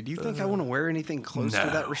every day. Do you think I want to wear anything close to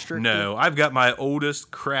that restricted? No, I've got my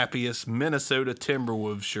oldest, crappiest Minnesota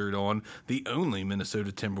Timberwolves shirt on. The only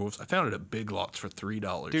Minnesota Timberwolves. I found it at Big Lots for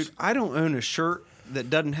 $3. Dude, I don't own a shirt that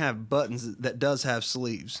doesn't have buttons that does have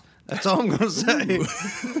sleeves. That's all I'm going to say.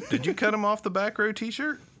 Did you cut him off the back row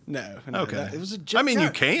T-shirt? No. Okay. It was a I mean, you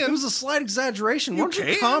can. It was a slight exaggeration. Why don't you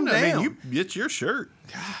can. calm down? I mean, it's your shirt.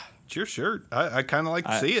 It's your shirt. I kind of like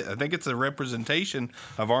to see it. I think it's a representation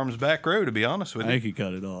of Arms back row, to be honest with I you. think he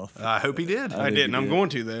cut it off. I hope he did. I didn't. I'm going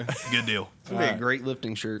to, though. Good deal. It'll be a great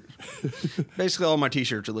lifting shirt. Basically, all my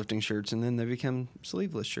T-shirts are lifting shirts, and then they become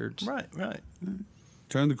sleeveless shirts. Right.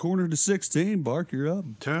 Turn the corner to 16. Bark, you're up.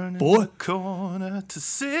 Turning Boy. the corner to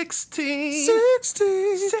 16.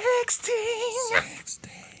 16.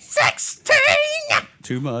 16.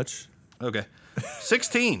 Too much. Okay.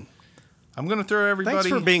 16. I'm going to throw everybody. Thanks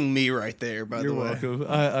for being me right there, by You're the way. welcome.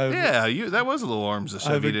 Yeah, that was a little arms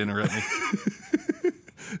of you to interrupt me.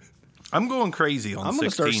 I'm going crazy on 16. I'm going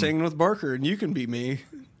to start singing with Barker, and you can be me.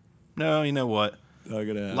 No, you know what? I'm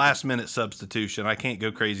gonna Last minute substitution. I can't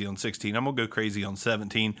go crazy on 16. I'm going to go crazy on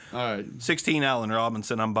 17. All right. 16, Allen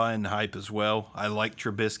Robinson. I'm buying the hype as well. I like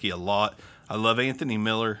Trubisky a lot. I love Anthony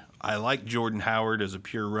Miller. I like Jordan Howard as a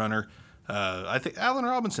pure runner. I think Allen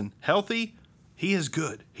Robinson, healthy, he is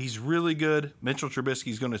good. He's really good. Mitchell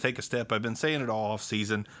Trubisky's going to take a step. I've been saying it all off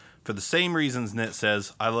season. For the same reasons Nit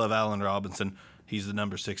says, I love Allen Robinson. He's the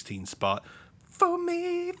number 16 spot. For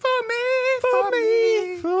me.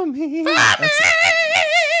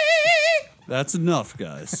 That's enough,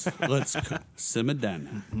 guys. Let's simmer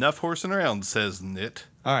down. Enough horsing around, says Nit.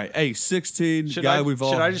 All right. Hey, 16 Should guy we've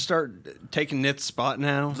all. Should I just start taking Nit's spot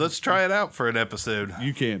now? Let's try it out for an episode.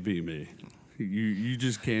 You can't be me. You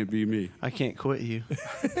just can't be me. I can't quit you.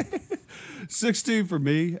 16 for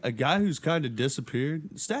me, a guy who's kind of disappeared.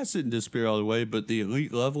 Stats didn't disappear all the way, but the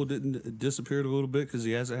elite level didn't disappear a little bit because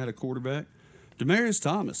he hasn't had a quarterback. Demaryius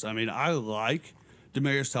Thomas. I mean, I like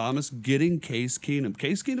Demaryius Thomas getting Case Keenum.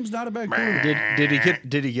 Case Keenum's not a bad quarterback.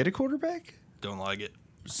 Did he get a quarterback? Don't like it.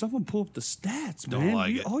 Someone pull up the stats, Don't man.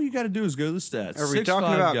 like it. All you got to do is go to the stats. Are we 6'5"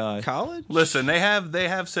 talking about guy. college? Listen, they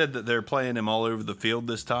have said that they're playing him all over the field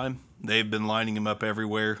this time. They've been lining him up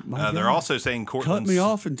everywhere. They're God. also saying Cut Cortland's... me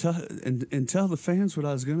off and tell the fans what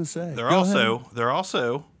I was going to say. They're Go ahead.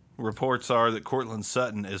 also reports are that Cortland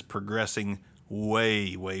Sutton is progressing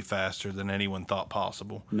way faster than anyone thought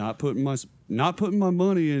possible. Not putting my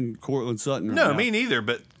money in Cortland Sutton right No, now. me neither.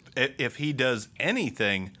 But if he does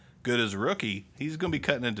anything good as a rookie, he's going to be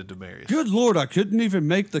cutting into Demaryius. Good Lord, I couldn't even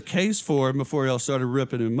make the case for him before y'all started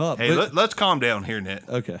ripping him up. Hey, But- let's calm down here, Nit.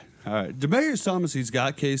 Okay. All right. Demaryius Thomas, he's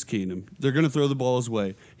got Case Keenum. They're going to throw the ball his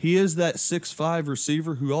way. He is that 6'5"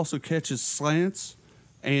 receiver who also catches slants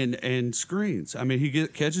and screens. I mean, he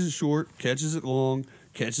catches it short, catches it long,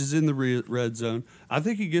 catches in the red zone. I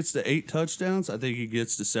think he gets to 8 touchdowns. I think he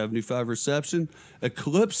gets to 75 reception.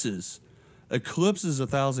 Eclipses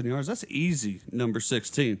 1,000 yards. That's easy, number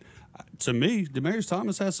 16. To me, Demaryius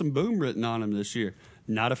Thomas has some boom written on him this year.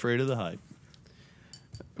 Not afraid of the hype.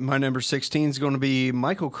 My number 16 is going to be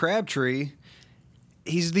Michael Crabtree.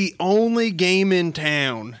 He's the only game in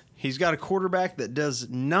town. He's got a quarterback that does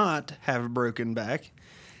not have a broken back.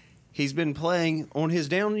 He's been playing on his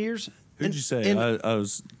down years. Who'd you say? I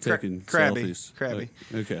was taking selfies. Krabby.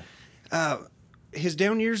 Okay. His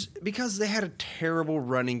down years, because they had a terrible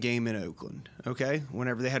running game in Oakland. Okay,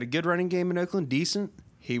 whenever they had a good running game in Oakland, decent,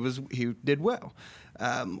 he did well.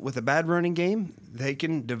 With a bad running game, they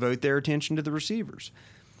can devote their attention to the receivers.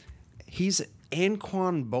 He's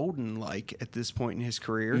Anquan Bolden-like at this point in his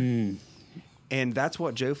career, and that's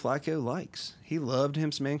what Joe Flacco likes. He loved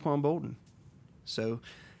him some Anquan Bolden. So,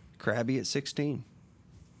 Krabby at 16.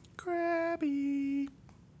 Krabby.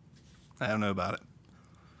 I don't know about it.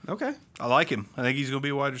 Okay. I like him. I think he's going to be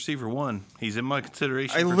a wide receiver 1. He's in my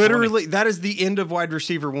consideration. I for literally, that is the end of wide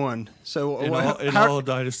receiver 1. So, In how- all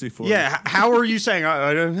dynasty for yeah, how are you saying?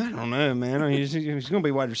 I don't know, man. I mean, he's going to be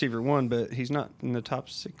wide receiver 1, but he's not in the top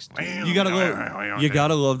 16. You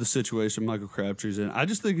gotta love the situation Michael Crabtree's in. I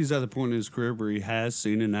just think he's at the point in his career where he has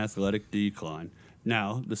seen an athletic decline.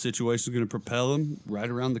 Now the situation is going to propel him right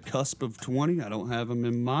around the cusp of 20. I don't have him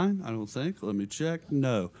in mind. I don't think. Let me check.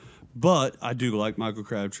 No. But I do like Michael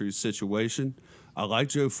Crabtree's situation. I like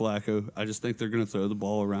Joe Flacco. I just think they're going to throw the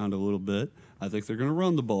ball around a little bit. I think they're going to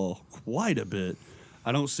run the ball quite a bit.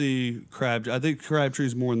 I don't see Crabtree. I think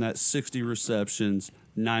Crabtree's more in that 60 receptions,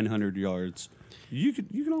 900 yards. You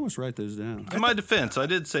can almost write those down. In my defense, I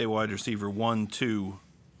did say wide receiver 1, 2,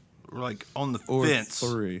 like on the Or fence.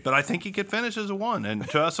 3. But I think he could finish as a 1, and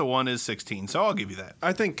to us a 1 is 16, so I'll give you that.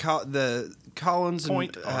 I think the Collins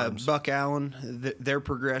Point and arms. Buck Allen, their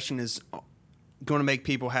progression is going to make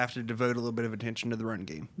people have to devote a little bit of attention to the run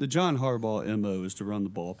game. The John Harbaugh MO is to run the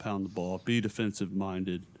ball, pound the ball, be defensive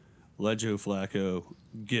minded, let Joe Flacco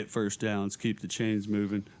get first downs, keep the chains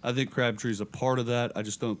moving. I think Crabtree's a part of that. I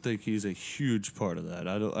just don't think he's a huge part of that.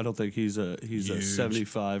 I don't think he's a Huge.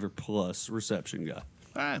 75 or plus reception guy.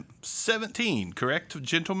 All right, 17, correct,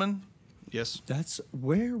 gentlemen? Yes. That's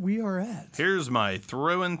where we are at. Here's my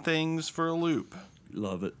throwing things for a loop.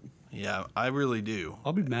 Love it. Yeah, I really do.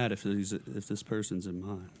 I'll be mad if this person's in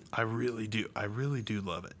mine. I really do. I really do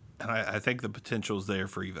love it. And I think the potential's there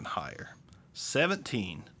for even higher.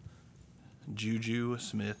 17, Juju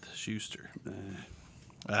Smith-Schuster.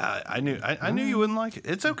 I knew you wouldn't like it.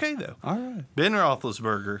 It's okay, though. All right. Ben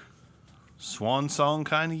Roethlisberger, swan song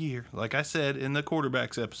kind of year. Like I said in the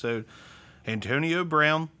quarterbacks episode, Antonio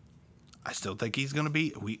Brown, I still think he's going to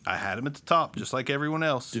be. I had him at the top, just like everyone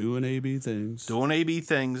else. Doing AB things. Doing AB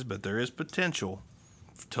things, but there is potential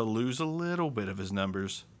to lose a little bit of his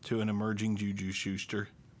numbers to an emerging Juju Schuster.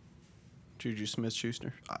 Juju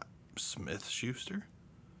Smith-Schuster. Smith-Schuster?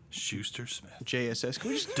 Schuster-Smith. JSS.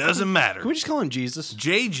 Can we just, Doesn't matter. can we just call him Jesus?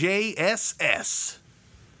 JJSS.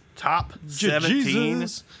 Top 17.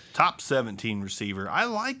 Jesus. Top 17 receiver. I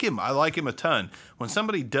like him. I like him a ton. When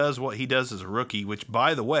somebody does what he does as a rookie, which,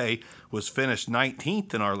 by the way, was finished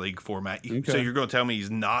 19th in our league format, so Okay. you're going to tell me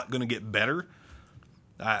he's not going to get better?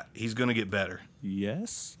 He's going to get better.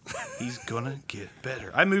 Yes. He's going to get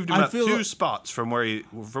better. I moved him I up feel 2 like- spots from where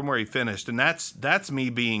he finished, and that's me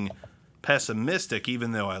being pessimistic,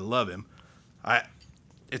 even though I love him.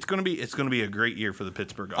 It's gonna be a great year for the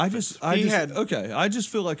Pittsburgh offense. I just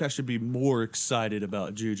feel like I should be more excited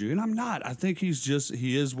about Juju, and I'm not. I think he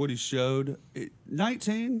is what he showed.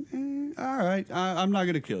 19, all right. I'm not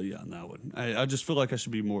gonna kill you on that one. I just feel like I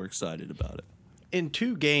should be more excited about it. In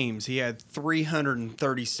 2 games, he had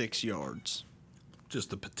 336 yards.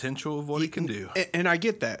 Just the potential of what he can do. And I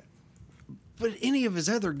get that. But any of his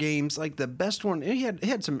other games, like the best one, he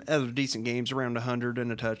had some other decent games, around 100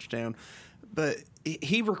 and a touchdown. But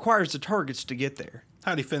he requires the targets to get there.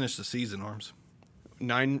 How'd he finish the season, Arms?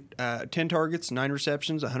 10 targets, 9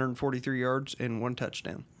 receptions, 143 yards, and 1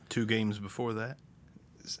 touchdown. 2 games before that.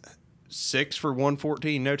 6 for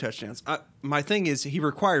 114, no touchdowns. My thing is, he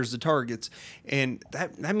requires the targets, and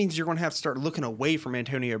that means you're going to have to start looking away from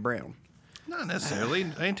Antonio Brown. Not necessarily.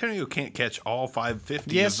 Antonio can't catch all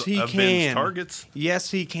 550 Yes, he of can. Ben's targets.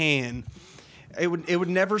 Yes, he can. It would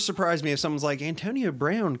never surprise me if someone's like, Antonio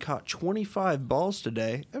Brown caught 25 balls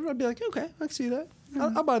today. Everybody'd be like, okay, I can see that.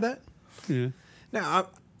 I'll buy that. Yeah. Now,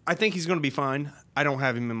 I think he's going to be fine. I don't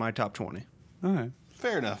have him in my top 20. All right.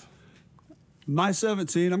 Fair enough. My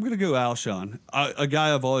 17, I'm going to go Alshon, a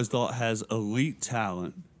guy I've always thought has elite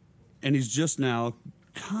talent, and he's just now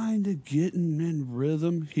kind of getting in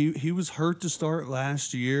rhythm. He was hurt to start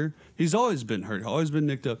last year. He's always been hurt, always been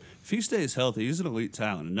nicked up. If he stays healthy, he's an elite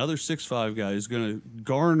talent. Another 6'5" guy who's going to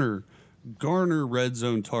garner red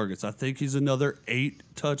zone targets. I think he's another 8+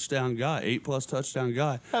 touchdown guy. I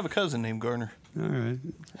have a cousin named Garner. All right.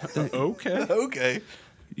 Okay. Okay.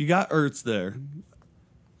 You got Ertz there.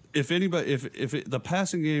 If the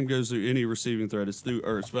passing game goes through any receiving threat, it's through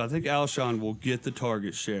Ertz. But I think Alshon will get the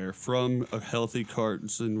target share from a healthy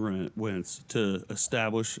Carson Wentz to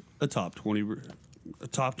establish a top 20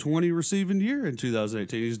 receiving year in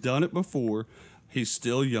 2018. He's done it before. He's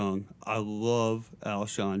still young. I love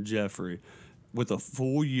Alshon Jeffrey. With a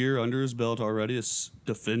full year under his belt already, a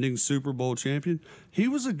defending Super Bowl champion, he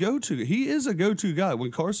is a go-to guy.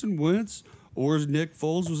 When Carson Wentz or Nick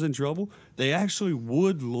Foles was in trouble, they actually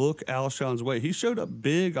would look Alshon's way. He showed up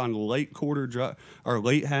big on late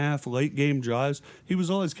game drives. He was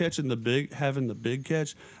always having the big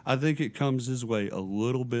catch. I think it comes his way a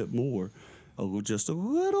little bit more. Just a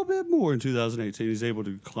little bit more in 2018. He's able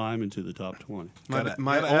to climb into the top 20. I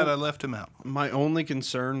left him out. My only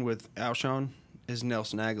concern with Alshon is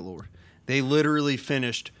Nelson Aguilar. They literally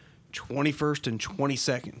finished 21st and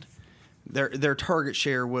 22nd. Their target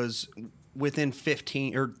share was within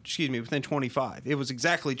 25. It was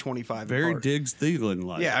exactly 25. Very apart. Diggs Thielen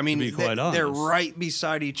like. Yeah, I mean, to be quite honest. they're right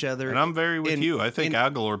beside each other. And I'm very with you. I think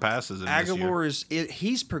Aguilar passes him Aguilar this year.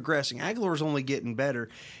 he's progressing. Aguilar's only getting better.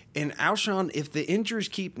 And Alshon, if the injuries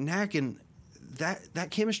keep knacking, that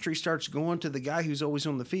chemistry starts going to the guy who's always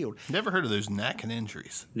on the field. Never heard of those knacking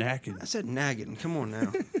injuries. Knacking. I said nagging. Come on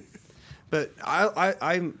now. But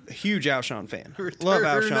I'm a huge Alshon fan. Love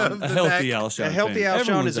Alshon. A healthy Alshon. A healthy fan. Alshon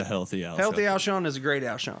Everyone's is a healthy Alshon. Healthy Alshon is a great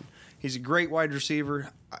Alshon. He's a great wide receiver.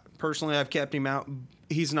 Personally, I've kept him out.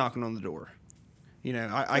 He's knocking on the door. You know,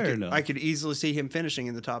 I could easily see him finishing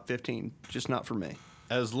in the top 15, just not for me.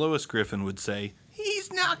 As Lois Griffin would say,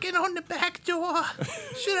 he's knocking on the back door.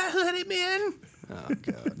 Should I let him in? Oh,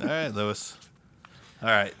 God. All right, Lois. All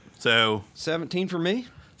right, so 17 for me.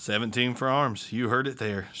 17 for Arms. You heard it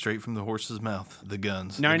there, straight from the horse's mouth. The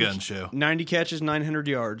guns, the gun show. 90 catches, 900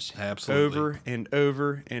 yards. Absolutely. Over and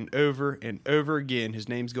over and over and over again. His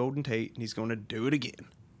name's Golden Tate, and he's going to do it again.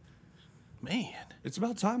 Man. It's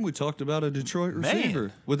about time we talked about a Detroit Man.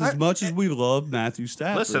 receiver. With as much as we love Matthew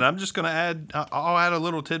Stafford. Listen, I'm just going to add. I'll add a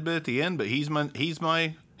little tidbit at the end, but he's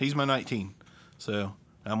my 19. So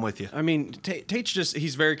I'm with you. I mean, Tate's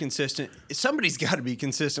he's very consistent. Somebody's got to be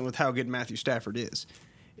consistent with how good Matthew Stafford is.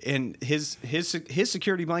 And his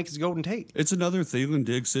security blanket is Golden Tate. It's another Thielen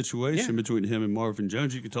Diggs situation between him and Marvin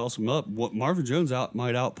Jones. You could toss them up. What Marvin Jones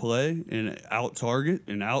might outplay and out target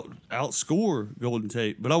and outscore Golden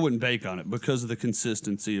Tate, but I wouldn't bake on it because of the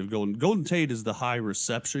consistency of Golden Tate is the high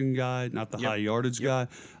reception guy, not the high yardage guy.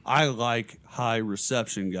 I like high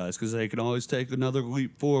reception guys because they can always take another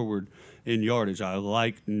leap forward in yardage. I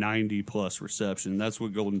like 90-plus reception. That's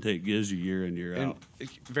what Golden Tate gives you year in, year out.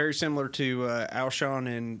 Very similar to Alshon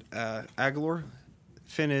and Aguilar,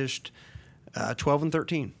 finished 12 and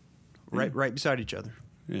 13, right beside each other.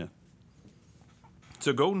 Yeah.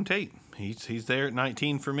 So Golden Tate, he's there at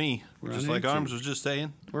 19 for me, We're just on like 18. Arms was just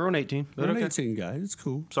saying. We're on 18. But We're an okay. 18 guy. It's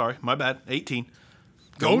cool. Sorry, my bad. 18.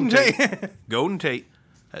 Golden Tate. Golden Tate.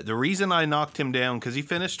 The reason I knocked him down because he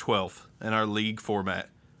finished 12th in our league format.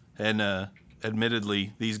 And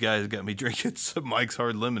admittedly, these guys got me drinking some Mike's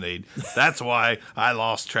Hard Lemonade. That's why I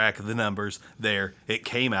lost track of the numbers there. It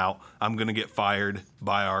came out. I'm going to get fired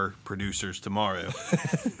by our producers tomorrow.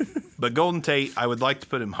 But Golden Tate, I would like to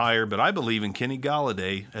put him higher, but I believe in Kenny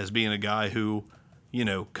Golladay as being a guy who,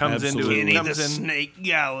 comes Absolutely. into it. Kenny the Snake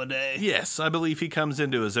Golladay. Yes, I believe he comes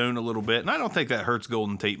into his own a little bit, and I don't think that hurts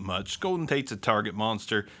Golden Tate much. Golden Tate's a target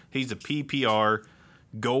monster. He's a PPR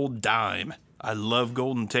gold dime. I love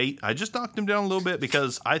Golden Tate. I just knocked him down a little bit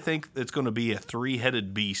because I think it's going to be a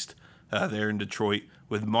three-headed beast there in Detroit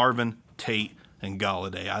with Marvin, Tate, and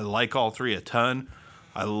Golladay. I like all three a ton.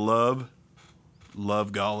 I love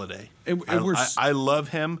Golladay. And I love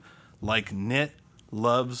him like Nit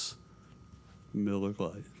loves Miller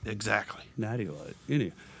Lite. exactly. Natty Light.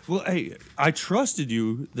 Anyway. Well, hey, I trusted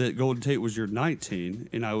you that Golden Tate was your 19,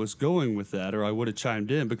 and I was going with that, or I would have chimed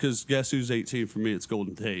in, because guess who's 18 for me? It's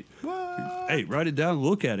Golden Tate. What? Hey, write it down.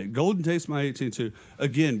 Look at it. Golden Tate's my 18 too.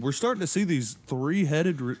 Again, we're starting to see these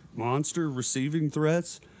three-headed monster receiving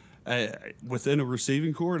threats within a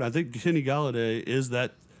receiving core, and I think Kenny Golladay is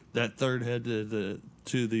that third head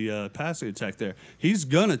to the passing attack there. He's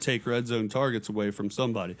gonna take red zone targets away from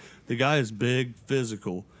somebody. The guy is big,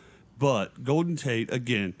 physical, but Golden Tate,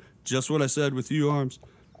 again, just what I said with you, Arms.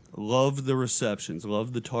 Love the receptions,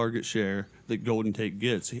 love the target share that Golden Tate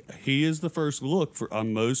gets. He is the first look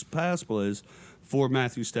on most pass plays for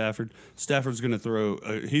Matthew Stafford. Stafford's going to throw,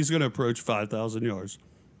 he's going to approach 5,000 yards,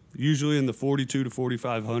 usually in the 4,200 to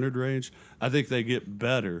 4,500 range. I think they get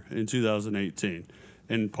better in 2018.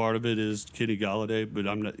 And part of it is Kenny Golladay, but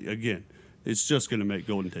it's just going to make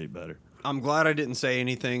Golden Tate better. I'm glad I didn't say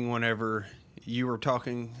anything whenever you were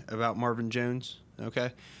talking about Marvin Jones,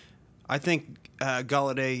 okay? I think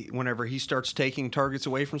Golladay, whenever he starts taking targets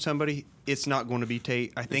away from somebody, it's not going to be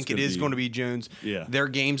Tate. I think it is going to be Jones. Yeah. Their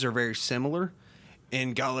games are very similar,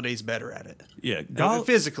 and Galladay's better at it. Yeah,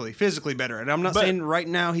 physically better at it. I'm not saying right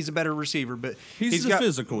now he's a better receiver, but he's got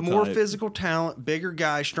physical more type. physical talent, bigger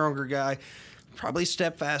guy, stronger guy, probably a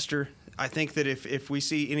step faster. I think that if we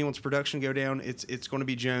see anyone's production go down, it's going to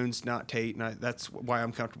be Jones, not Tate, and that's why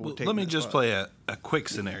I'm comfortable with Tate. Let me just play a quick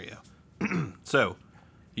scenario. So,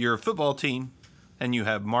 you're a football team, and you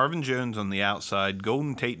have Marvin Jones on the outside,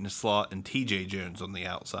 Golden Tate in the slot, and TJ Jones on the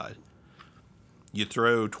outside. You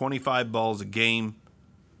throw 25 balls a game.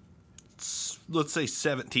 Let's say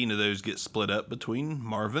 17 of those get split up between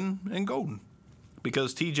Marvin and Golden,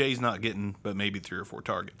 because TJ's not getting but maybe 3 or 4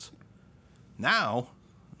 targets. Now,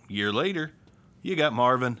 a year later, you got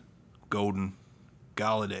Marvin, Golden,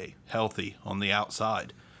 Golladay healthy on the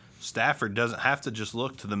outside. Stafford doesn't have to just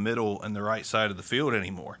look to the middle and the right side of the field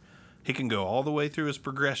anymore. He can go all the way through his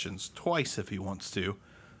progressions twice if he wants to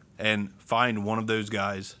and find one of those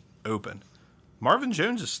guys open. Marvin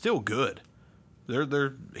Jones is still good.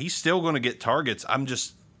 He's still going to get targets.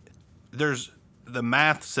 The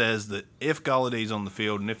math says that if Galladay's on the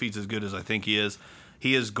field and if he's as good as I think he is,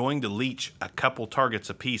 he is going to leech a couple targets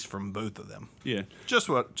apiece from both of them. Yeah. Just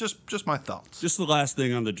my thoughts. Just the last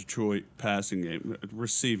thing on the Detroit passing game,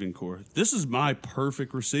 receiving core. This is my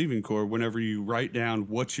perfect receiving core whenever you write down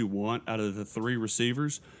what you want out of the 3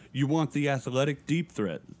 receivers. You want the athletic deep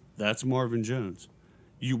threat. That's Marvin Jones.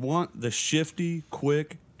 You want the shifty,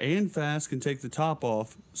 quick, and fast, can take the top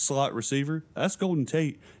off slot receiver. That's Golden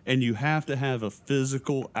Tate. And you have to have a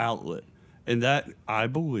physical outlet. And that, I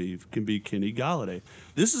believe, can be Kenny Golladay.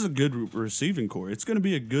 This is a good receiving core. It's going to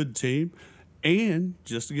be a good team. And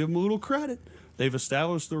just to give them a little credit, they've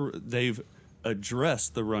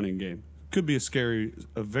addressed the running game. Could be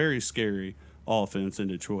a very scary offense in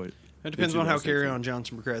Detroit. It depends on how Kerryon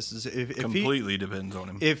Johnson progresses. If Completely depends on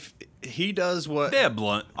him. If he does what... Yeah,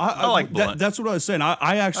 Blunt. I like Blunt. That's what I was saying.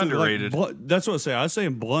 I actually Underrated. like Blunt. That's what I was saying. I was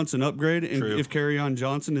saying Blunt's an upgrade, and True. if Kerryon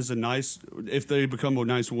Johnson is if they become a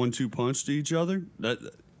nice 1-2 punch to each other, that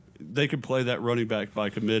they could play that running back by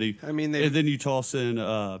committee. I mean, and then you toss in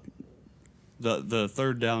the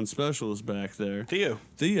third down specialist back there, Theo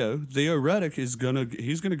Reddick he's gonna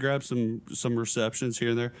grab some receptions here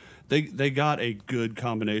and there. They got a good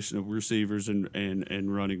combination of receivers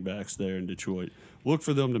and running backs there in Detroit. Look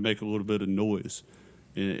for them to make a little bit of noise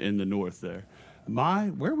in the north there.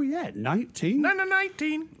 Where are we at? 19?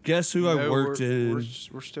 19. Guess who I worked in?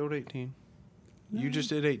 We're still at 18. You just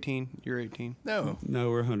did 18. You're 18. No,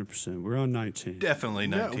 we're 100%. We're on 19. definitely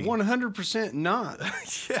 19. 100% not.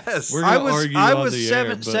 Yes. We're I gonna argue I on was the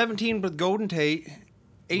seven, air, but 17 with Golden Tate,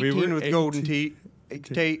 18 with 18. Golden Tate.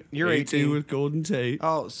 Tate, you're 18. with Golden Tate.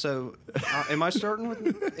 Oh, so am I starting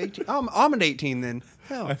with 18? I'm at 18 then.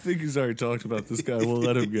 Hell, I think he's already talked about this guy. We'll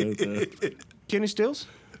let him go though. Kenny Stills?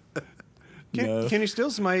 No. Kenny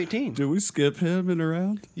Stills is my 18. Did we skip him in a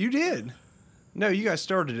round? You did. No, you guys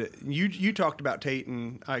started it. You talked about Tate,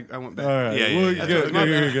 and I went back. All right. Yeah, Well,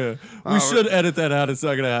 yeah. go. We should edit that out. It's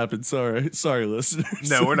not going to happen. Sorry, listeners.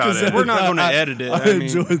 No, we're not 'Cause editing. We're not going to edit it. I I mean,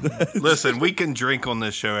 enjoyed that. Listen, we can drink on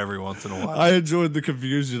this show every once in a while. I enjoyed the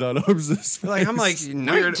confusion on Arms' face. I'm like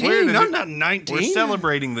 19. We're I'm not 19. We're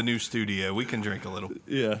celebrating the new studio. We can drink a little.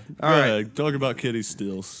 Yeah. All Go right. ahead. Talk about Kenny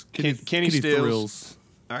Stills. Kenny Stills. Thrills.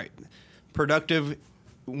 All right, productive.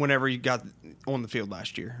 Whenever you got on the field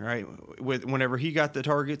last year, right? Whenever he got the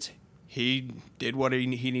targets, he did what he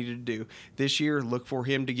needed to do. This year, look for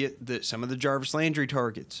him to get some of the Jarvis Landry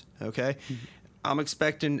targets. Okay, I'm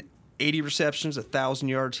expecting 80 receptions, 1,000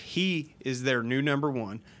 yards. He is their new number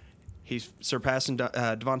one. He's surpassing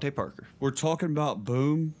Devontae Parker. We're talking about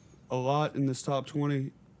boom a lot in this top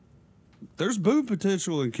 20. There's boom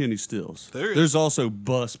potential in Kenny Stills. There's also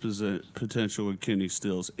bust potential in Kenny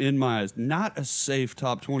Stills. In my eyes, not a safe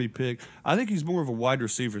top 20 pick. I think he's more of a wide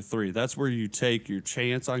receiver 3. That's where you take your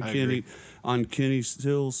chance on Kenny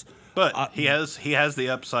Stills. But he has the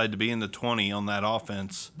upside to be in the 20 on that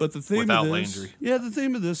offense. But the theme without of this, Landry. yeah, the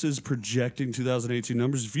theme of this is projecting 2018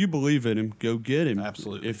 numbers. If you believe in him, go get him.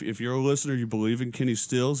 Absolutely. If you're a listener, you believe in Kenny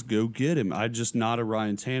Stills, go get him. I'm just not a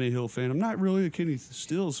Ryan Tannehill fan. I'm not really a Kenny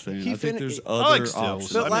Stills fan. I think there's other like Stills.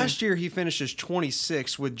 options. But last year, he finishes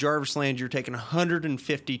 26 with Jarvis Landry taking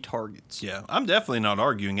 150 targets. Yeah, I'm definitely not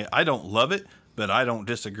arguing it. I don't love it, but I don't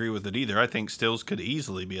disagree with it either. I think Stills could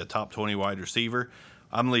easily be a top 20 wide receiver.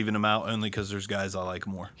 I'm leaving him out only because there's guys I like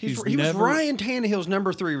more. He was Ryan Tannehill's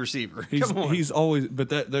number 3 receiver. Come on. He's always, but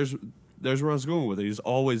there's where I was going with it. He's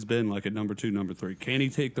always been like a number 2, number 3. Can he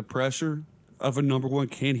take the pressure of a number 1?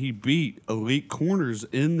 Can he beat elite corners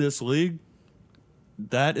in this league?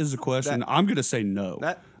 That is a question. I'm going to say no.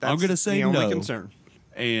 I'm going to say the no. only concern.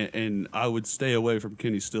 And I would stay away from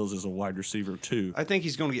Kenny Stills as a wide receiver too. I think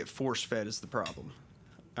he's going to get force fed is the problem.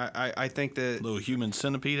 I think that Little human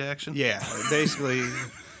centipede action. yeah, basically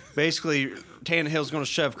Tannehill's going to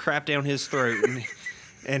shove crap down his throat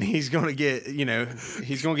and he's going to get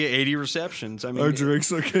 80 receptions. I mean, Our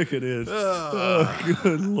drinks are kicking in. Oh,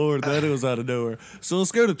 good Lord, that was out of nowhere. So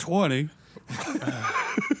let's go to 20.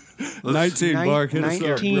 19, Mark. Hit us up,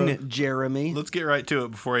 19, bro. Jeremy. Let's get right to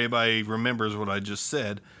it before anybody remembers what I just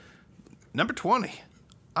said. Number 20.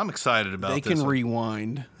 I'm excited about They this can one.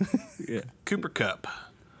 rewind. Yeah. Cooper Kupp.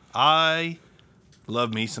 I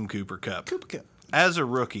love me some Cooper Kupp. Cooper Kupp. As a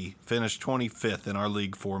rookie, finished 25th in our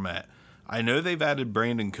league format. I know they've added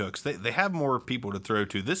Brandon Cooks. They have more people to throw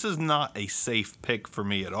to. This is not a safe pick for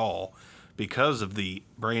me at all because of the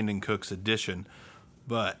Brandon Cooks addition.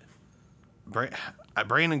 But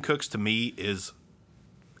Brandon Cooks to me is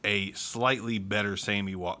a slightly better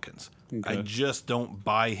Sammy Watkins. Okay. I just don't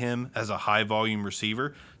buy him as a high volume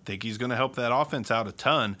receiver. Think he's going to help that offense out a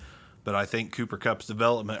ton, but I think Cooper Kupp's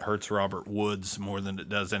development hurts Robert Woods more than it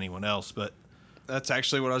does anyone else. But That's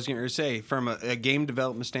actually what I was going to say. From a game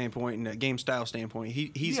development standpoint and a game style standpoint,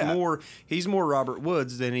 he's more Robert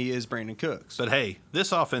Woods than he is Brandon Cooks. But hey,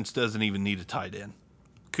 this offense doesn't even need a tight end.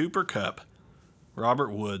 Cooper Kupp,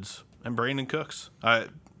 Robert Woods, and Brandon Cooks.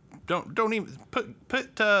 Don't even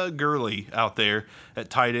put Gurley out there at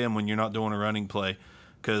tight end when you're not doing a running play,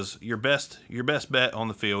 because your best bet on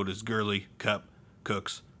the field is Gurley, Kupp,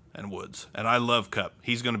 Cooks, and Woods. And I love Kupp.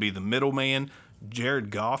 He's going to be the middleman. Jared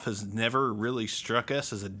Goff has never really struck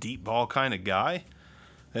us as a deep ball kind of guy.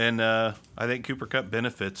 And I think Cooper Kupp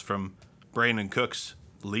benefits from Brandon Cooks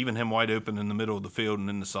leaving him wide open in the middle of the field and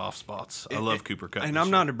in the soft spots. I love Cooper Kupp. And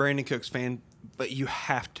I'm not a Brandon Cooks fan, but you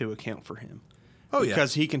have to account for him. Oh, yeah.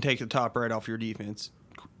 Because he can take the top right off your defense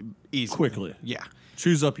easily. Quickly. Yeah.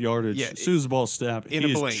 Chews up yardage. Yeah, As soon as the ball's snapped, in a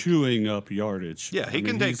he is blink. chewing up yardage. Yeah, he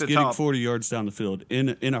can take he's the getting top. 40 yards down the field in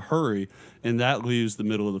a hurry, and that leaves the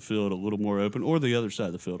middle of the field a little more open, or the other side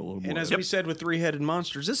of the field a little more And as open. we said with three-headed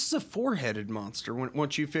monsters, this is a four-headed monster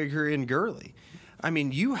once you figure in Gurley. I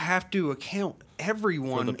mean, you have to account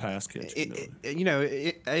everyone. For the pass catch. In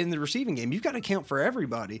the receiving game, you've got to account for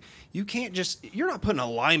everybody. You can't you're not putting a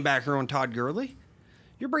linebacker on Todd Gurley.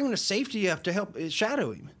 You're bringing a safety up to help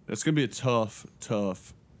shadow him. That's going to be a tough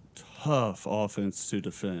offense to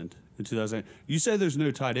defend in 2008. You say there's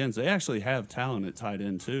no tight ends. They actually have talent at tight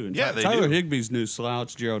end, too. And Yeah, they Tyler do. Higbee's no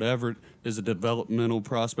slouch. Gerald Everett is a developmental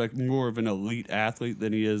prospect, more of an elite athlete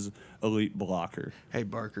than he is elite blocker. Hey,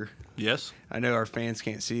 Barker. Yes. I know our fans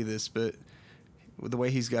can't see this, but with the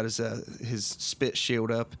way he's got his spit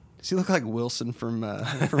shield up, does he look like Wilson from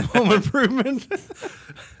Home Improvement?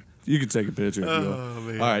 You can take a picture if you want.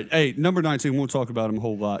 man. All right. Hey, number 19, won't talk about him a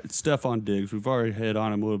whole lot. It's Stephon Diggs. We've already hit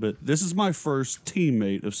on him a little bit. This is my first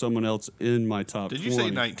teammate of someone else in my top 20. Did you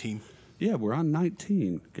say 19? Yeah, we're on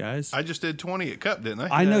 19, guys. I just did 20 at Cup, didn't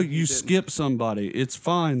I? I know you you didn't. skipped somebody. It's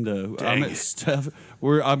fine though. Dang I'm at it. Steph.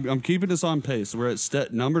 I'm keeping us on pace. We're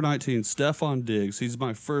at number 19, Stephon Diggs. He's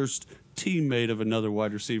my first teammate of another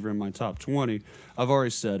wide receiver in my top 20. I've already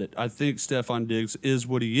said it. I think Stephon Diggs is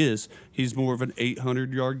what he is. He's more of an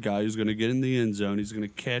 800-yard guy who's going to get in the end zone. He's going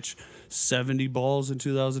to catch 70 balls in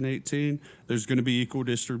 2018. There's going to be equal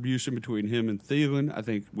distribution between him and Thielen. I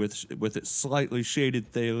think with it slightly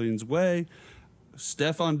shaded Thielen's way.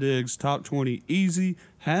 Stephon Diggs, top 20, easy,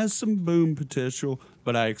 has some boom potential,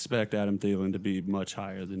 but I expect Adam Thielen to be much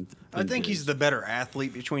higher than I think Diggs. he's the better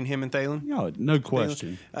athlete between him and Thielen. No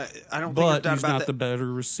question. I don't think But there's he's doubt about not that. the better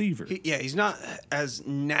receiver. He's not as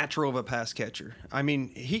natural of a pass catcher. I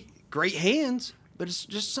mean, great hands, but it's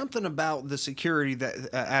just something about the security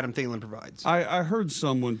that Adam Thielen provides. I heard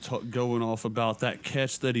someone going off about that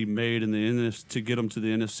catch that he made in the to get him to the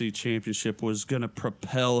NFC Championship was going to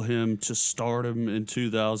propel him to stardom in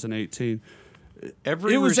 2018. It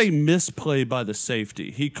was a misplay by the safety.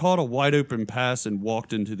 He caught a wide open pass and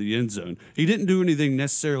walked into the end zone. He didn't do anything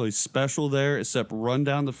necessarily special there except run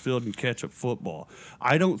down the field and catch a football.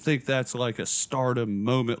 I don't think that's like a stardom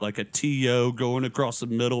moment, like a T.O. going across the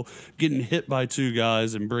middle, getting hit by two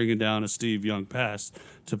guys and bringing down a Steve Young pass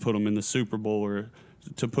to put him in the Super Bowl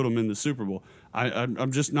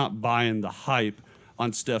I'm just not buying the hype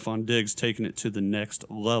on Stephon Diggs taking it to the next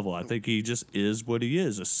level. I think he just is what he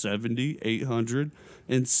is, a 70,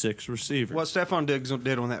 806 receiver. What Stephon Diggs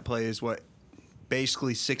did on that play is what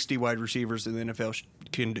basically 60 wide receivers in the NFL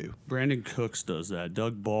can do. Brandon Cooks does that.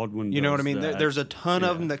 Doug Baldwin You know does what I mean? that. There's a ton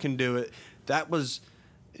of Yeah. them that can do it. That was,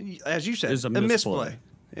 as you said, Is a a misplay. misplay.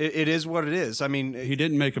 It is what it is. I mean, He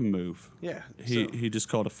didn't make a move. yeah. He just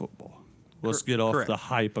caught a football. Let's get off correct. the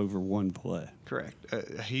hype over one play. Correct.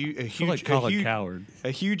 A I feel like Colin Coward. A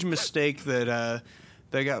huge mistake that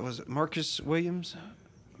they got was it Marcus Williams.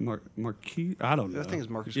 Marquis? I don't know. I think it's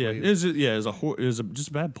Marcus yeah, Williams. It was just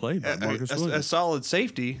a bad play by Marcus A Williams. solid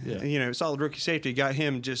safety, Yeah. solid rookie safety got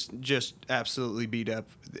him just absolutely beat up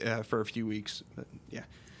for a few weeks. But, yeah.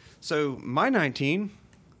 So my 19,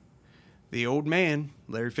 the old man,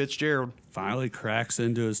 Larry Fitzgerald. Finally cracks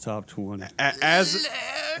into his top 20. As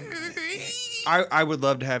I would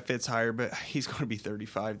love to have Fitz higher, but he's going to be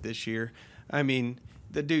 35 this year. I mean,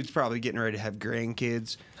 the dude's probably getting ready to have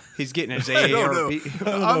grandkids. He's getting his I don't know.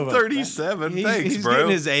 AARP. I'm 37. Thanks, he's bro.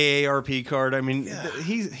 getting his AARP card. I mean,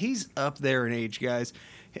 he's up there in age, guys.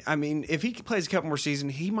 I mean, if he plays a couple more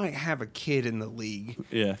seasons, he might have a kid in the league.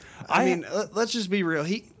 Yeah. I mean, let's just be real.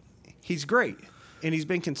 He's great, and he's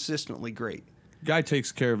been consistently great. Guy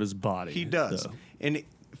takes care of his body. He does, though. and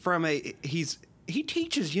he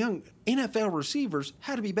teaches young NFL receivers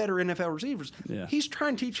how to be better NFL receivers. Yeah. He's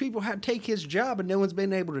trying to teach people how to take his job, and no one's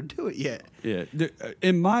been able to do it yet. Yeah.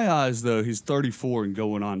 In my eyes, though, he's 34 and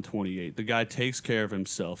going on 28. The guy takes care of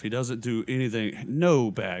himself. He doesn't do anything,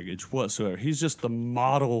 no baggage whatsoever. He's just the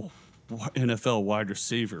model NFL wide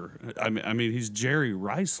receiver. I mean, he's Jerry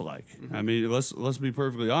Rice-like. Mm-hmm. I mean, let's be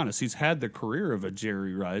perfectly honest. He's had the career of a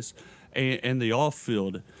Jerry Rice, and the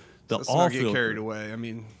off-field. Let's not get carried away. I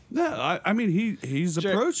mean, no, I mean he's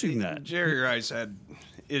approaching that. Jerry Rice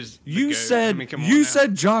is. The You GOAT. said I mean, come on now.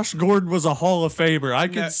 said Josh Gordon was a Hall of Famer. I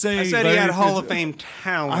could say I said Larry he had Hall of Fitz- Fame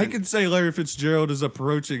talent. I could say Larry Fitzgerald is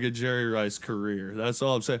approaching a Jerry Rice career. That's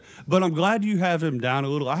all I'm saying. But I'm glad you have him down a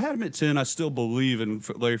little. I had him at 10. I still believe in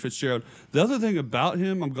Larry Fitzgerald. The other thing about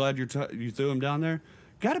him, I'm glad you threw him down there.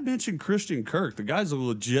 Got to mention Christian Kirk. The guy's a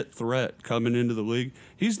legit threat coming into the league.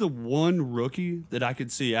 He's the one rookie that I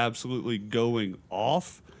could see absolutely going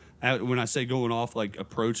off. When I say going off, like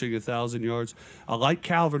approaching 1,000 yards. I like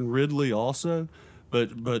Calvin Ridley also,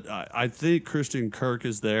 but I think Christian Kirk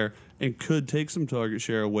is there and could take some target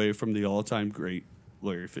share away from the all-time great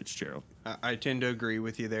Larry Fitzgerald. I tend to agree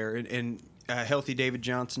with you there. And healthy David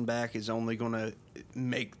Johnson back is only going to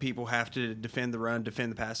make people have to defend the run,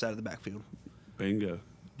 defend the pass out of the backfield. Bingo.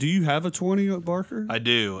 Do you have a 20, Barker? I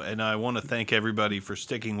do, and I want to thank everybody for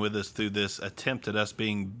sticking with us through this attempt at us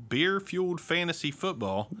being beer-fueled fantasy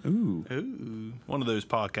football. Ooh. One of those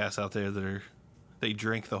podcasts out there that they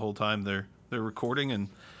drink the whole time they're recording, and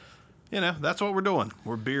that's what we're doing.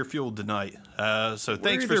 We're beer-fueled tonight. So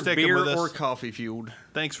thanks for sticking beer with us. or coffee fueled.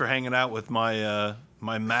 Thanks for hanging out with my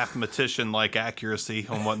my mathematician-like accuracy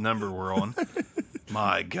on what number we're on.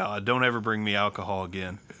 My God, don't ever bring me alcohol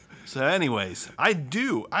again. So anyways, I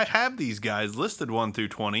have these guys listed 1 through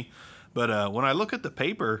 20, but when I look at the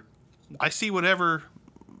paper, I see whatever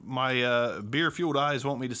my beer-fueled eyes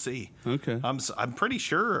want me to see. Okay. I'm pretty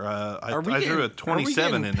sure I drew a 27 are we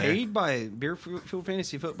getting in there. paid by Beer Fuel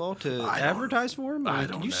Fantasy Football to advertise for them? I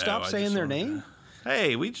Can don't you know. stop I saying just their wanted name? to-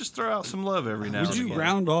 Hey, we just throw out some love every now Would and you again.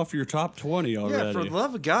 round off your top 20 already? Yeah, for the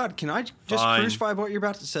love of God, can I just Fine. crucify what you're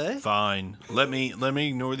about to say? Fine. Let me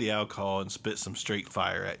ignore the alcohol and spit some straight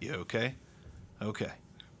fire at you, okay? Okay.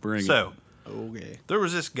 Bring So, Okay. there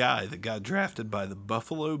was this guy that got drafted by the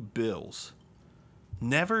Buffalo Bills.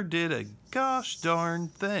 Never did a gosh darn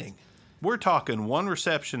thing. We're talking 1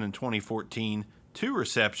 reception in 2014, 2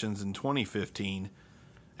 receptions in 2015,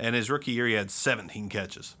 and his rookie year he had 17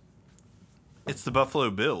 catches. It's the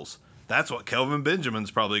Buffalo Bills. That's what Kelvin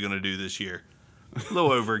Benjamin's probably going to do this year. A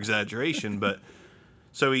little over exaggeration, but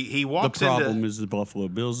so he The walks problem into is the Buffalo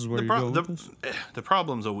Bills is where the, you're pro- going with this? the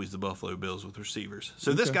problem's always the Buffalo Bills with receivers.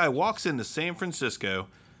 So this guy walks into San Francisco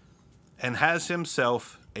and has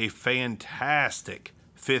himself a fantastic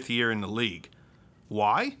 5th year in the league.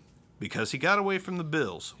 Why? Because he got away from the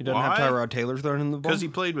Bills. He doesn't have Tyrod Taylor throwing him the ball? Because he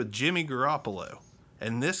played with Jimmy Garoppolo.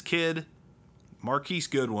 And this kid, Marquise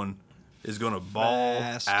Goodwin, is going to ball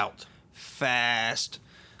Fast. out. Fast.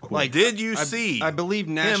 Did you see I believe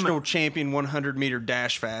him- national champion 100-meter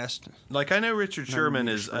dash fast. Like, I know Richard Sherman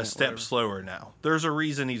meter is a sprint, step whatever. slower now. There's a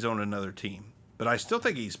reason he's on another team. But I still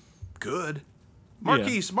think he's good.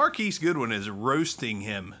 Marquise Goodwin is roasting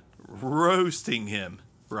him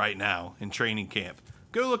right now in training camp.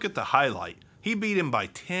 Go look at the highlight. He beat him by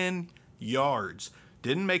 10 yards.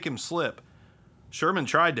 Didn't make him slip. Sherman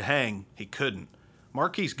tried to hang. He couldn't.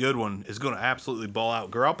 Marquise Goodwin is going to absolutely ball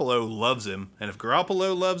out. Garoppolo loves him. And if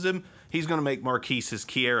Garoppolo loves him, he's going to make Marquise his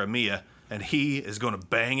Kiara Mia. And he is going to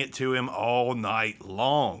bang it to him all night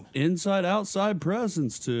long. Inside outside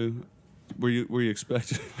presence too. Were you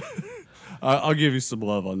expecting? I'll give you some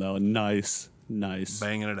love on that one. Nice.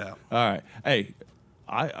 Banging it out. All right. Hey,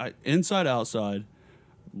 I inside outside,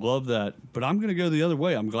 love that. But I'm gonna go the other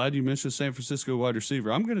way. I'm glad you mentioned San Francisco wide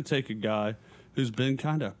receiver. I'm gonna take a guy who's been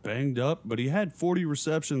kind of banged up, but he had 40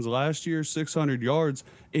 receptions last year, 600 yards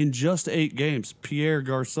in just 8 games. Pierre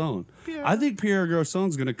Garçon. I think Pierre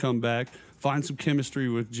Garçon's going to come back, find some chemistry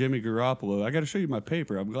with Jimmy Garoppolo. I got to show you my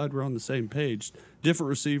paper. I'm glad we're on the same page. Different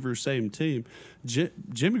receivers, same team.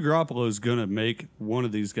 Jimmy Garoppolo is going to make one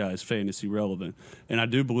of these guys fantasy relevant. And I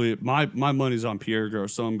do believe my money's on Pierre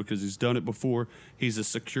Garçon because he's done it before. He's a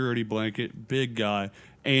security blanket, big guy,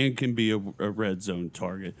 and can be a red zone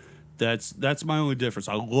target. That's my only difference.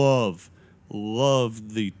 I love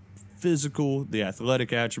the physical, the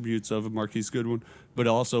athletic attributes of a Marquise Goodwin, but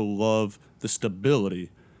also love the stability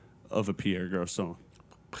of a Pierre Garçon.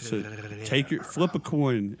 So flip a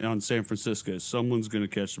coin on San Francisco. Someone's going to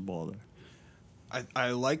catch the ball there. I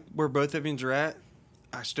like where both of you are at.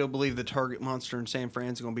 I still believe the target monster in San Fran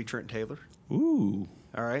is going to be Trent Taylor. Ooh.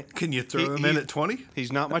 All right. Can you throw him in at 20?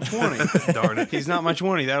 He's not my 20. Darn it. He's not my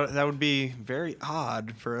 20. That would be very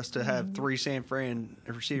odd for us to have 3 San Fran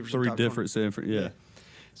receivers. in Three top different Sanford. Yeah.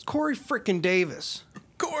 It's Corey frickin' Davis.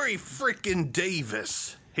 Corey frickin'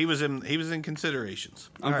 Davis. He was in considerations.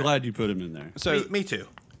 I'm glad you put him in there. So, Me too.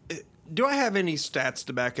 do I have any stats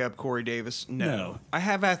to back up Corey Davis? No. I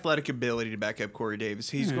have athletic ability to back up Corey Davis.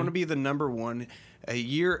 He's going to be the number one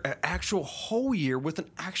an actual whole year with an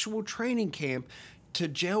actual training camp to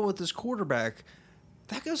gel with his quarterback.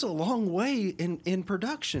 That goes a long way in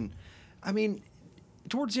production. I mean,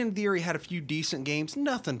 towards the end of the year, he had a few decent games.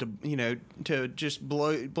 Nothing to just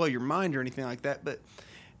blow your mind or anything like that. But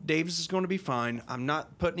Davis is going to be fine. I'm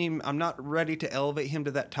not ready to elevate him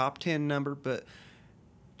to that top 10 number, but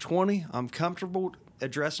 20, I'm comfortable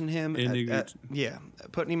addressing him putting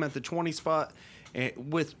him at the 20 spot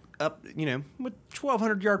with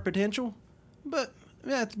 1,200 yard potential. But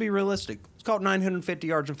to be realistic, it's called 950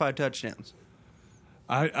 yards and 5 touchdowns.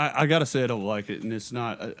 I gotta say I don't like it, and it's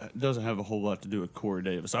not. It doesn't have a whole lot to do with Corey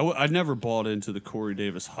Davis. I never bought into the Corey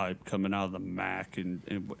Davis hype coming out of the MAC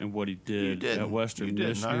and what he did at Western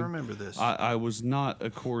Michigan. I remember this. I was not a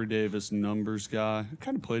Corey Davis numbers guy. I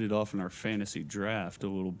kind of played it off in our fantasy draft a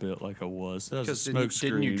little bit, like I was. That was a smoke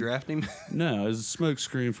screen. Didn't you draft him? No, it was a smoke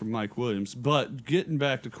screen from Mike Williams. But getting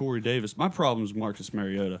back to Corey Davis, my problem is Marcus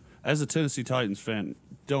Mariota. As a Tennessee Titans fan,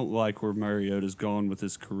 don't like where Mariota's gone with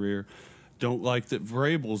his career. Don't like that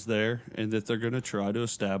Vrabel's there and that they're going to try to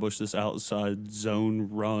establish this outside zone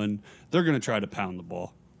run. They're going to try to pound the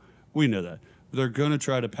ball. We know that. They're going to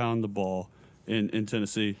try to pound the ball in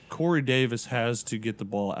Tennessee. Corey Davis has to get the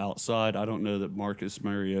ball outside. I don't know that Marcus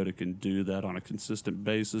Mariota can do that on a consistent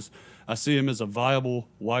basis. I see him as a viable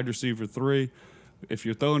wide receiver 3. If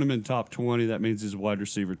you're throwing him in top 20, that means he's a wide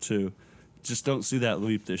receiver 2. Just don't see that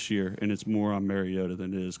leap this year, and it's more on Mariota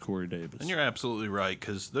than it is Corey Davis. And you're absolutely right,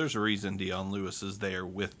 because there's a reason Deion Lewis is there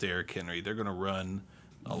with Derrick Henry. They're going to run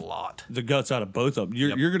a lot. The guts out of both of them.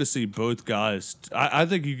 You're going to see both guys. I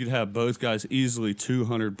think you could have both guys easily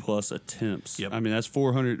 200-plus attempts. Yep. I mean, that's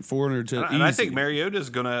 400 attempts. And I think Mariota's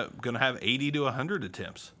going to have 80 to 100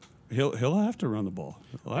 attempts. He'll have to run the ball.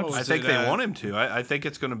 I think they want him to. I think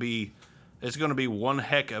it's going to be one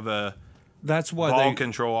heck of a That's why ball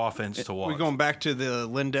control offense to watch. We're going back to the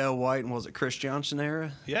Lindell White and was it Chris Johnson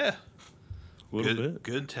era? Yeah. a little bit.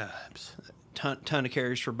 Good times. Ton of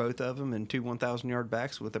carries for both of them and 2 1,000-yard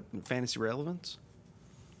backs with a fantasy relevance.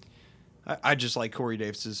 I just like Corey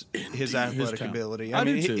Davis's his athletic talent. ability. I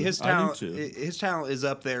do mean, too. his I do talent too. his talent is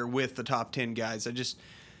up there with the top 10 guys.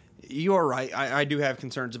 You are right. I do have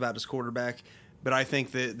concerns about his quarterback, but I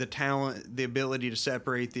think the talent, the ability to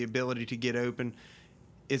separate, the ability to get open,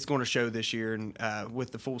 it's going to show this year. And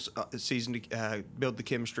with the full season to build the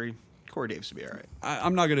chemistry, Corey Davis will be all right.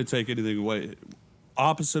 I'm not going to take anything away.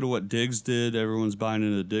 Opposite of what Diggs did, everyone's buying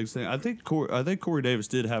into the Diggs thing. I think Corey Davis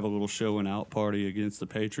did have a little show and out party against the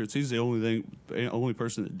Patriots. He's the only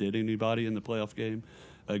person that did anybody in the playoff game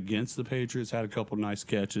against the Patriots. Had a couple nice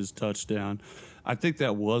catches, touchdown. I think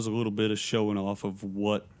that was a little bit of showing off of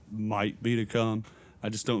what might be to come. I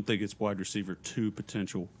just don't think it's wide receiver 2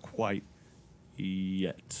 potential quite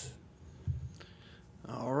yet.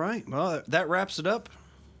 All right. Well, that wraps it up.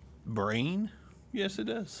 Brain? Yes, it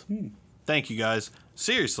does. Thank you, guys.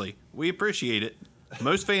 Seriously, we appreciate it.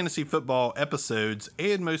 Most fantasy football episodes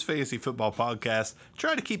and most fantasy football podcasts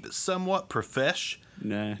try to keep it somewhat profesh.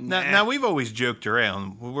 Nah. Now, we've always joked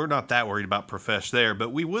around. We're not that worried about profesh there,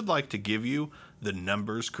 but we would like to give you the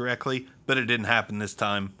numbers correctly, but it didn't happen this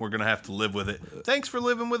time. We're going to have to live with it. Thanks for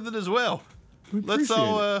living with it as well.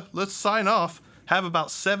 Let's sign off, have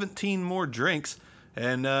about 17 more drinks,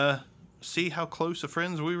 and see how close of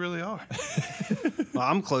friends we really are. Well,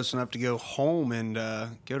 I'm close enough to go home and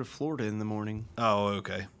go to Florida in the morning. Oh,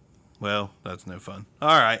 okay. Well, that's no fun. All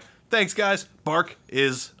right. Thanks, guys. Bark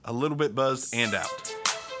is a little bit buzzed and out.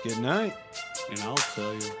 Good night. And I'll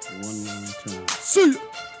tell you one more time. See ya!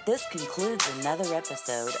 This concludes another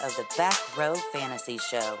episode of the Back Row Fantasy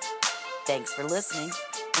Show. Thanks for listening,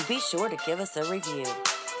 and be sure to give us a review.